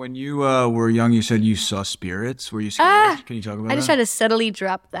 When you were young, you said you saw spirits. Were you scared? Can you talk about I just that? tried to subtly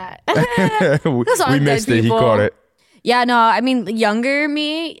drop that. we Those aren't missed dead it. He people. caught it. Yeah, no, I mean, younger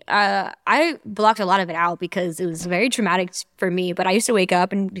me, I blocked a lot of it out because it was very traumatic for me. But I used to wake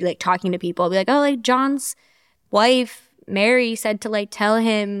up and be like talking to people, be like, oh, like John's wife, Mary, said to like tell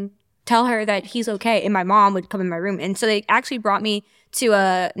her that he's okay. And my mom would come in my room. And so they actually brought me to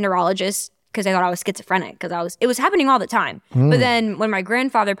a neurologist because they thought I was schizophrenic because it was happening all the time. But then when my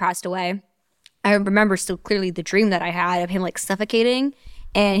grandfather passed away, I remember still clearly the dream that I had of him like suffocating.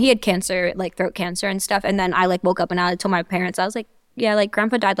 And he had cancer, like throat cancer and stuff. And then I like woke up and I told my parents, I was like, yeah, like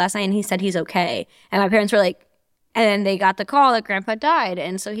Grandpa died last night and he said he's okay. And my parents were like, and then they got the call that Grandpa died.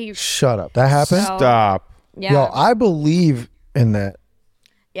 And so he, Shut up. That happened? So- Stop. yeah, Yo, I believe in that.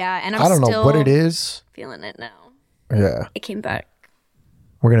 yeah. And I'm I don't know still what it is. feeling it now. Yeah. It came back.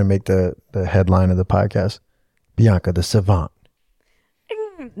 We're going to make the headline of the podcast. Beyonka, the savant.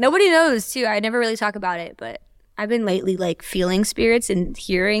 Nobody knows too. I never really talk about it, but I've been lately like feeling spirits and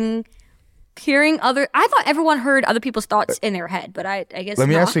hearing other. I thought everyone heard other people's thoughts in their head, but I guess Let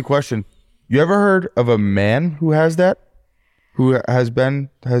me not. ask you a question. You ever heard of a man who has that? Who has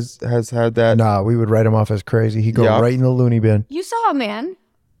had that? Nah, we would write him off as crazy. He'd go Yeah. right in the loony bin. You saw a man,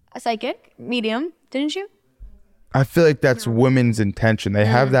 a psychic, medium, didn't you? I feel like that's women's intention. They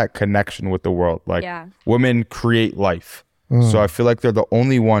have that connection with the world. Like Yeah. women create life. So I feel like they're the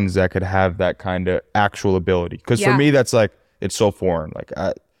only ones that could have that kind of actual ability. Because for Yeah. me, that's like, it's so foreign. Like,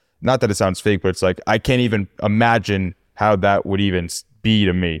 not that it sounds fake, but it's like, I can't even imagine how that would even be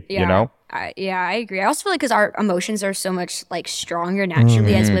to me, Yeah. you know? I agree. I also feel like because our emotions are so much like stronger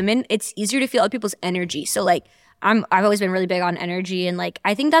naturally as women, it's easier to feel other people's energy. So like I've always been really big on energy, and like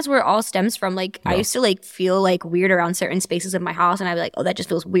I think that's where it all stems from. Like I used to like feel like weird around certain spaces of my house, and I'd be like, oh, that just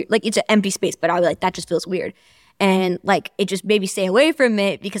feels weird. Like it's an empty space, but I'd be like, that just feels weird. And like it just made me stay away from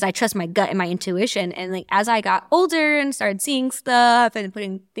it because I trust my gut and my intuition. And like as I got older and started seeing stuff and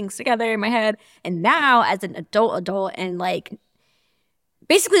putting things together in my head, and now as an adult and like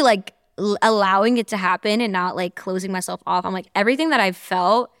basically like allowing it to happen and not like closing myself off, I'm like everything that I've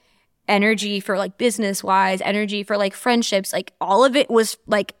felt, energy for like business wise, energy for like friendships, like all of it was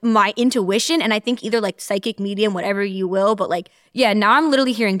like my intuition. And I think either like psychic, medium, whatever you will, but like yeah, now I'm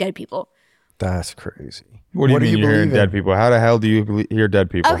literally hearing dead people. That's crazy. What do you mean you're hearing believe in? dead people? How the hell do you hear dead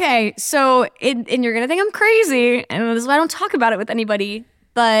people? Okay, so and you're gonna think I'm crazy, and this is why I don't talk about it with anybody.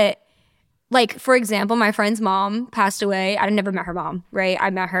 But like, for example, my friend's mom passed away. I never met her mom, right?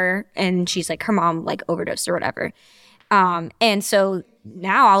 I met her, and she's like, her mom like overdosed or whatever. And so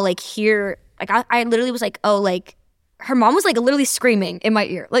now I'll like hear, like I literally was like, oh, like her mom was like literally screaming in my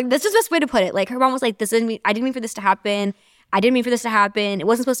ear. Like that's just the best way to put it. Like her mom was like, I didn't mean for this to happen. I didn't mean for this to happen. It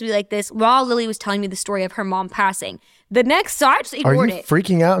wasn't supposed to be like this. While Lily was telling me the story of her mom passing. So I just ignored it. Are you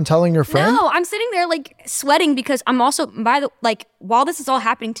freaking out and telling your friend? No, I'm sitting there like sweating because I'm also, while this is all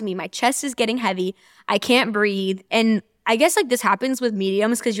happening to me, my chest is getting heavy. I can't breathe. And I guess like this happens with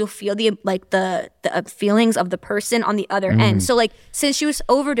mediums because you'll feel the feelings of the person on the other end. So like since she was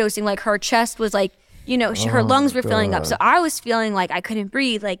overdosing, like her chest was like, her lungs were filling up. So I was feeling like I couldn't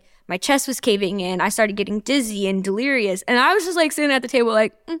breathe. Like my chest was caving in. I started getting dizzy and delirious. And I was just like sitting at the table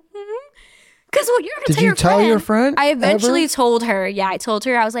like, Because you have to Did you tell your friend? I eventually told her. Yeah, I told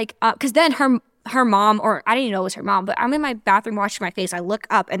her. I was like, because then her mom, or I didn't even know it was her mom, but I'm in my bathroom washing my face. I look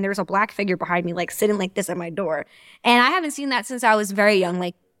up and there's a black figure behind me, like sitting like this at my door. And I haven't seen that since I was very young,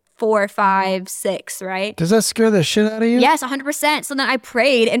 like 4, 5, 6, right? Does that scare the shit out of you? Yes, 100%. So then I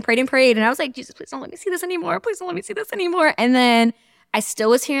prayed and prayed and prayed. And I was like, Jesus, please don't let me see this anymore. Please don't let me see this anymore. And then I still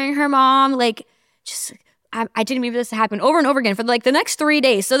was hearing her mom, like, just... I didn't mean for this to happen over and over again for like the next 3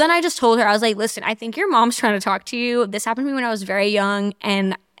 days. So then I just told her, I was like, listen, I think your mom's trying to talk to you. This happened to me when I was very young.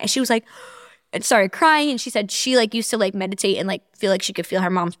 And she was like, and started crying. And she said she like used to like meditate and like feel like she could feel her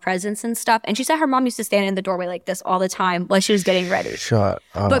mom's presence and stuff. And she said her mom used to stand in the doorway like this all the time while she was getting ready. Shut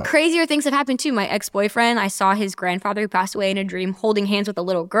up. But crazier things have happened too. My ex-boyfriend, I saw his grandfather who passed away in a dream holding hands with a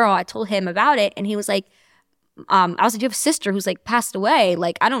little girl. I told him about it and he was like, I was like, do you have a sister who's like passed away?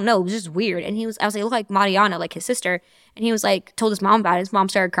 Like, I don't know. It was just weird. And I was like, you look like Mariana, like his sister. And he was like, told his mom about it. His mom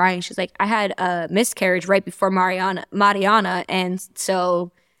started crying. She's like, I had a miscarriage right before Mariana. And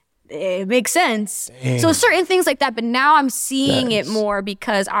so it makes sense. Dang. So certain things like that. But now I'm seeing it more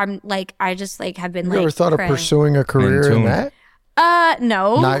because I'm like, I just like have been you like, ever thought praying. of pursuing a career in that?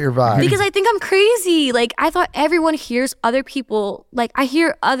 No. Not your vibe. Because I think I'm crazy. Like, I thought everyone hears other people. Like, I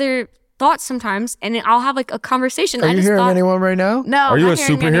hear other thoughts sometimes, and I'll have like a conversation. Are you hearing anyone right now? No, are you I'm a not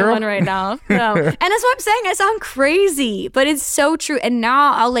hearing superhero anyone right now? No, and that's what I'm saying. I sound crazy, but it's so true. And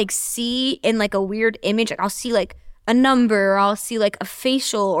now I'll like see in like a weird image. Like I'll see like a number, or I'll see like a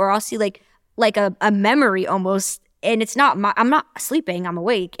facial, or I'll see like a memory almost. And it's not I'm not sleeping. I'm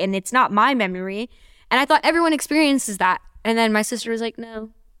awake, and it's not my memory. And I thought everyone experiences that. And then my sister was like, no,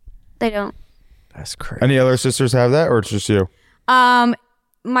 they don't. That's crazy. Any other sisters have that, or it's just you?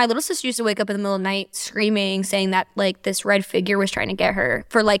 My little sister used to wake up in the middle of the night screaming, saying that like this red figure was trying to get her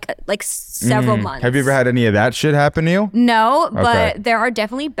for like several months. Have you ever had any of that shit happen to you? No, but there are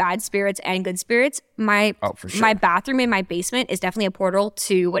definitely bad spirits and good spirits. My bathroom in my basement is definitely a portal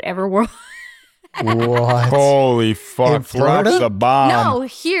to whatever world. What? Holy fuck! Drops the bomb. No,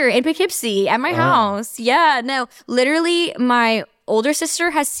 here in Poughkeepsie at my house. Yeah, no, literally, my older sister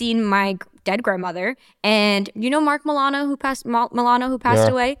has seen my dead grandmother, and Mark Milano who passed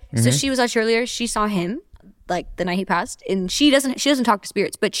away. So she was our cheerleader. She saw him like the night he passed, and she doesn't talk to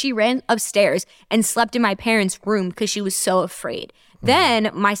spirits, but she ran upstairs and slept in my parents' room because she was so afraid.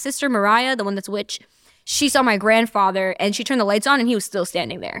 Then my sister Mariah, the one that's a witch, she saw my grandfather, and she turned the lights on, and he was still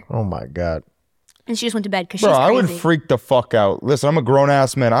standing there. Oh my God. And she just went to bed because she's crazy. I would freak the fuck out. Listen, I'm a grown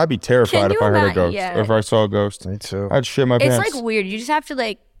ass man. I'd be terrified if I heard a ghost. Yeah. If I saw a ghost. Me too. I'd shit my pants. It's like weird. You just have to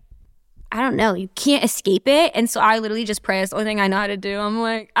like, I don't know. You can't escape it. And so I literally just pray. It's the only thing I know how to do. I'm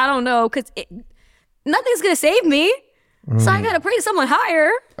like, I don't know, because nothing's going to save me. So I got to pray to someone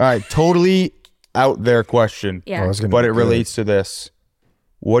higher. All right. Totally out there question. Yeah. But it relates to this.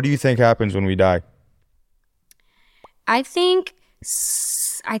 What do you think happens when we die? I think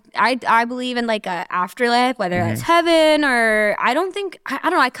I believe in like a afterlife, whether that's heaven or I don't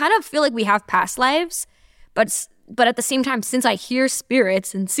know. I kind of feel like we have past lives, but at the same time, since I hear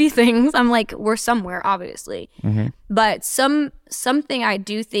spirits and see things, I'm like, we're somewhere, obviously. But something I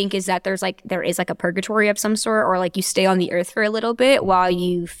do think is that there is like a purgatory of some sort, or like you stay on the earth for a little bit while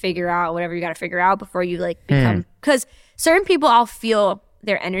you figure out whatever you got to figure out before you like become. Because certain people, I'll feel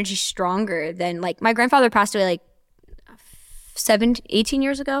their energy stronger than like my grandfather passed away like 18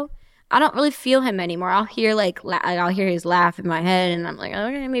 years ago. I don't really feel him anymore. I'll hear I'll hear his laugh in my head, and I'm like,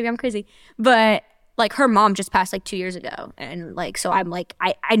 okay, maybe I'm crazy. But like her mom just passed like 2 years ago, and like so I'm like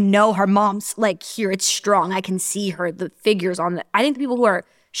I know her mom's like here. It's strong. I can see her. The figures on the. I think the people who are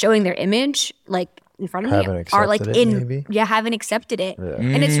showing their image like in front of me are like haven't accepted it,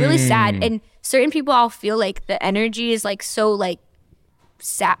 and it's really sad. And certain people, I'll feel like the energy is like so like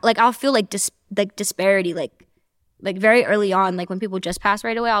sad. Like I'll feel like disparity like very early on, like when people just pass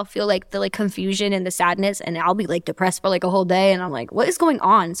right away, I'll feel like the like confusion and the sadness, and I'll be like depressed for like a whole day, and I'm like, what is going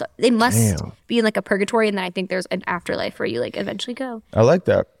on? So they must be in like a purgatory, and then I think there's an afterlife where you like eventually go. I like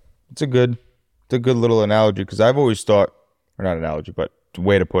that. It's a good little analogy, because I've always thought, or not analogy, but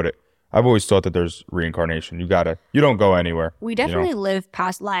way to put it, I've always thought that there's reincarnation. You don't go anywhere. We definitely live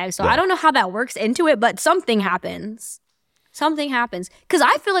past lives, so I don't know how that works into it, but something happens. something happens. Because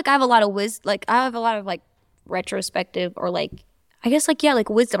I feel like I have a lot of I have a lot of like retrospective or like, I guess like, yeah, like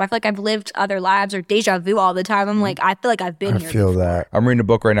wisdom. I feel like I've lived other lives or deja vu all the time. I'm like, I feel like I've been here. I feel before. that. I'm reading a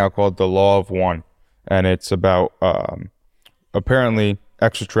book right now called The Law of One. And it's about apparently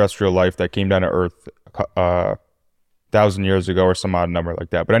extraterrestrial life that came down to Earth 1,000 years ago or some odd number like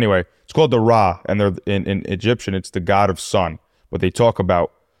that. But anyway, it's called the Ra. And they're in Egyptian, it's the god of sun. But they talk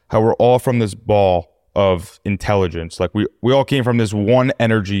about how we're all from this ball of intelligence. Like we all came from this one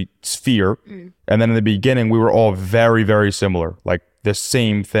energy sphere. And then in the beginning, we were all very, very similar, like the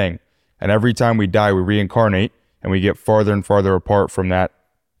same thing. And every time we die, we reincarnate and we get farther and farther apart from that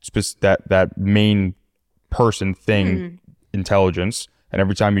main person thing intelligence. And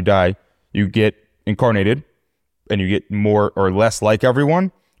every time you die, you get incarnated and you get more or less like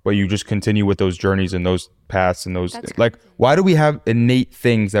everyone, but you just continue with those journeys and those paths and those, like, why do we have innate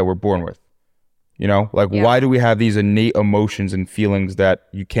things that we're born with? You know, like, why do we have these innate emotions and feelings that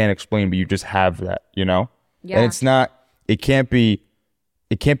you can't explain, but you just have that, you know? Yeah. And it can't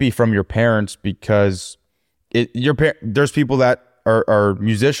be from your parents, because there's people that are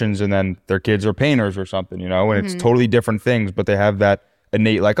musicians and then their kids are painters or something, you know, and it's totally different things, but they have that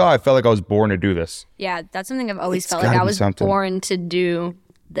innate, like, oh, I felt like I was born to do this. Yeah, that's something I've always felt like I was born to do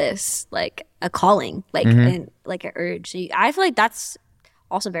this, like a calling, like, and like an urge. I feel like that's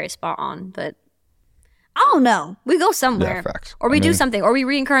also very spot on, but I don't know. We go somewhere. Yeah, facts. Or we do something, or we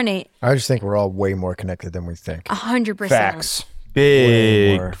reincarnate. I just think we're all way more connected than we think. 100%. Facts.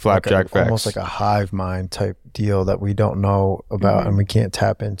 Big flapjack facts. Almost like a hive mind type deal that we don't know about and we can't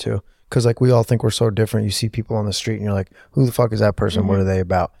tap into. Because like we all think we're so different. You see people on the street and you're like, who the fuck is that person? What are they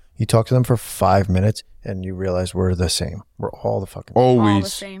about? You talk to them for 5 minutes and you realize we're the same. We're all the fucking same. Always. All the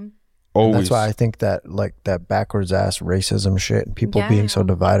same. Always. That's why I think that like that backwards ass racism shit and people being so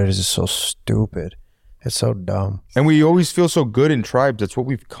divided is just so stupid. It's so dumb. And we always feel so good in tribes. That's what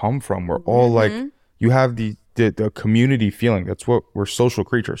we've come from. We're all like, you have the community feeling. That's what we're social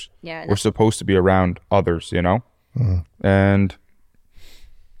creatures. Yeah. We're supposed to be around others, you know? And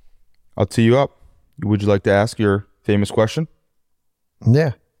I'll tee you up. Would you like to ask your famous question?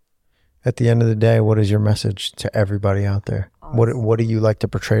 Yeah. At the end of the day, what is your message to everybody out there? What do you like to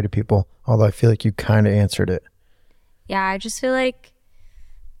portray to people? Although I feel like you kind of answered it. Yeah, I just feel like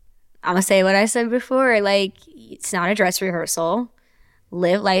I'm going to say what I said before. Like, it's not a dress rehearsal.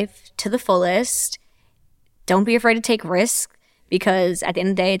 Live life to the fullest. Don't be afraid to take risks, because at the end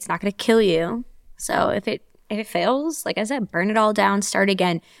of the day, it's not going to kill you. So if it fails, like I said, burn it all down, start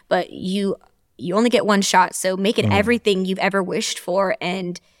again. But you only get one shot. So make it everything you've ever wished for,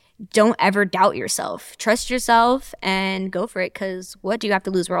 and don't ever doubt yourself. Trust yourself and go for it, because what do you have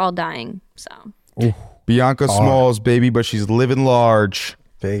to lose? We're all dying. So Beyonka Smalls, baby, but she's living large.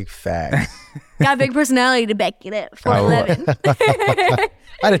 Big fact. Got a big personality to back it up. 4'11".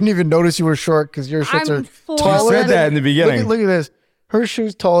 I didn't even notice you were short, because your shits are taller. You said that in the beginning. Look at this. Her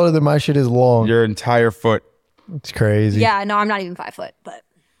shoe's taller than my shit is long. Your entire foot. It's crazy. Yeah, no, I'm not even 5 foot, but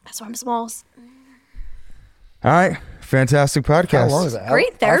that's why I'm smalls. All right. Fantastic podcast. How long is that?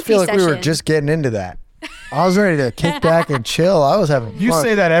 Great therapy I feel like session. we were just getting into that. I was ready to kick back and chill. I was having fun. You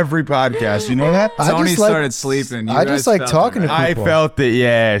say that every podcast. You know that? Tony started sleeping. I just like talking to people. I felt it.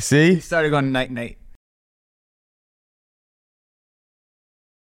 Yeah. See? He started going night-night.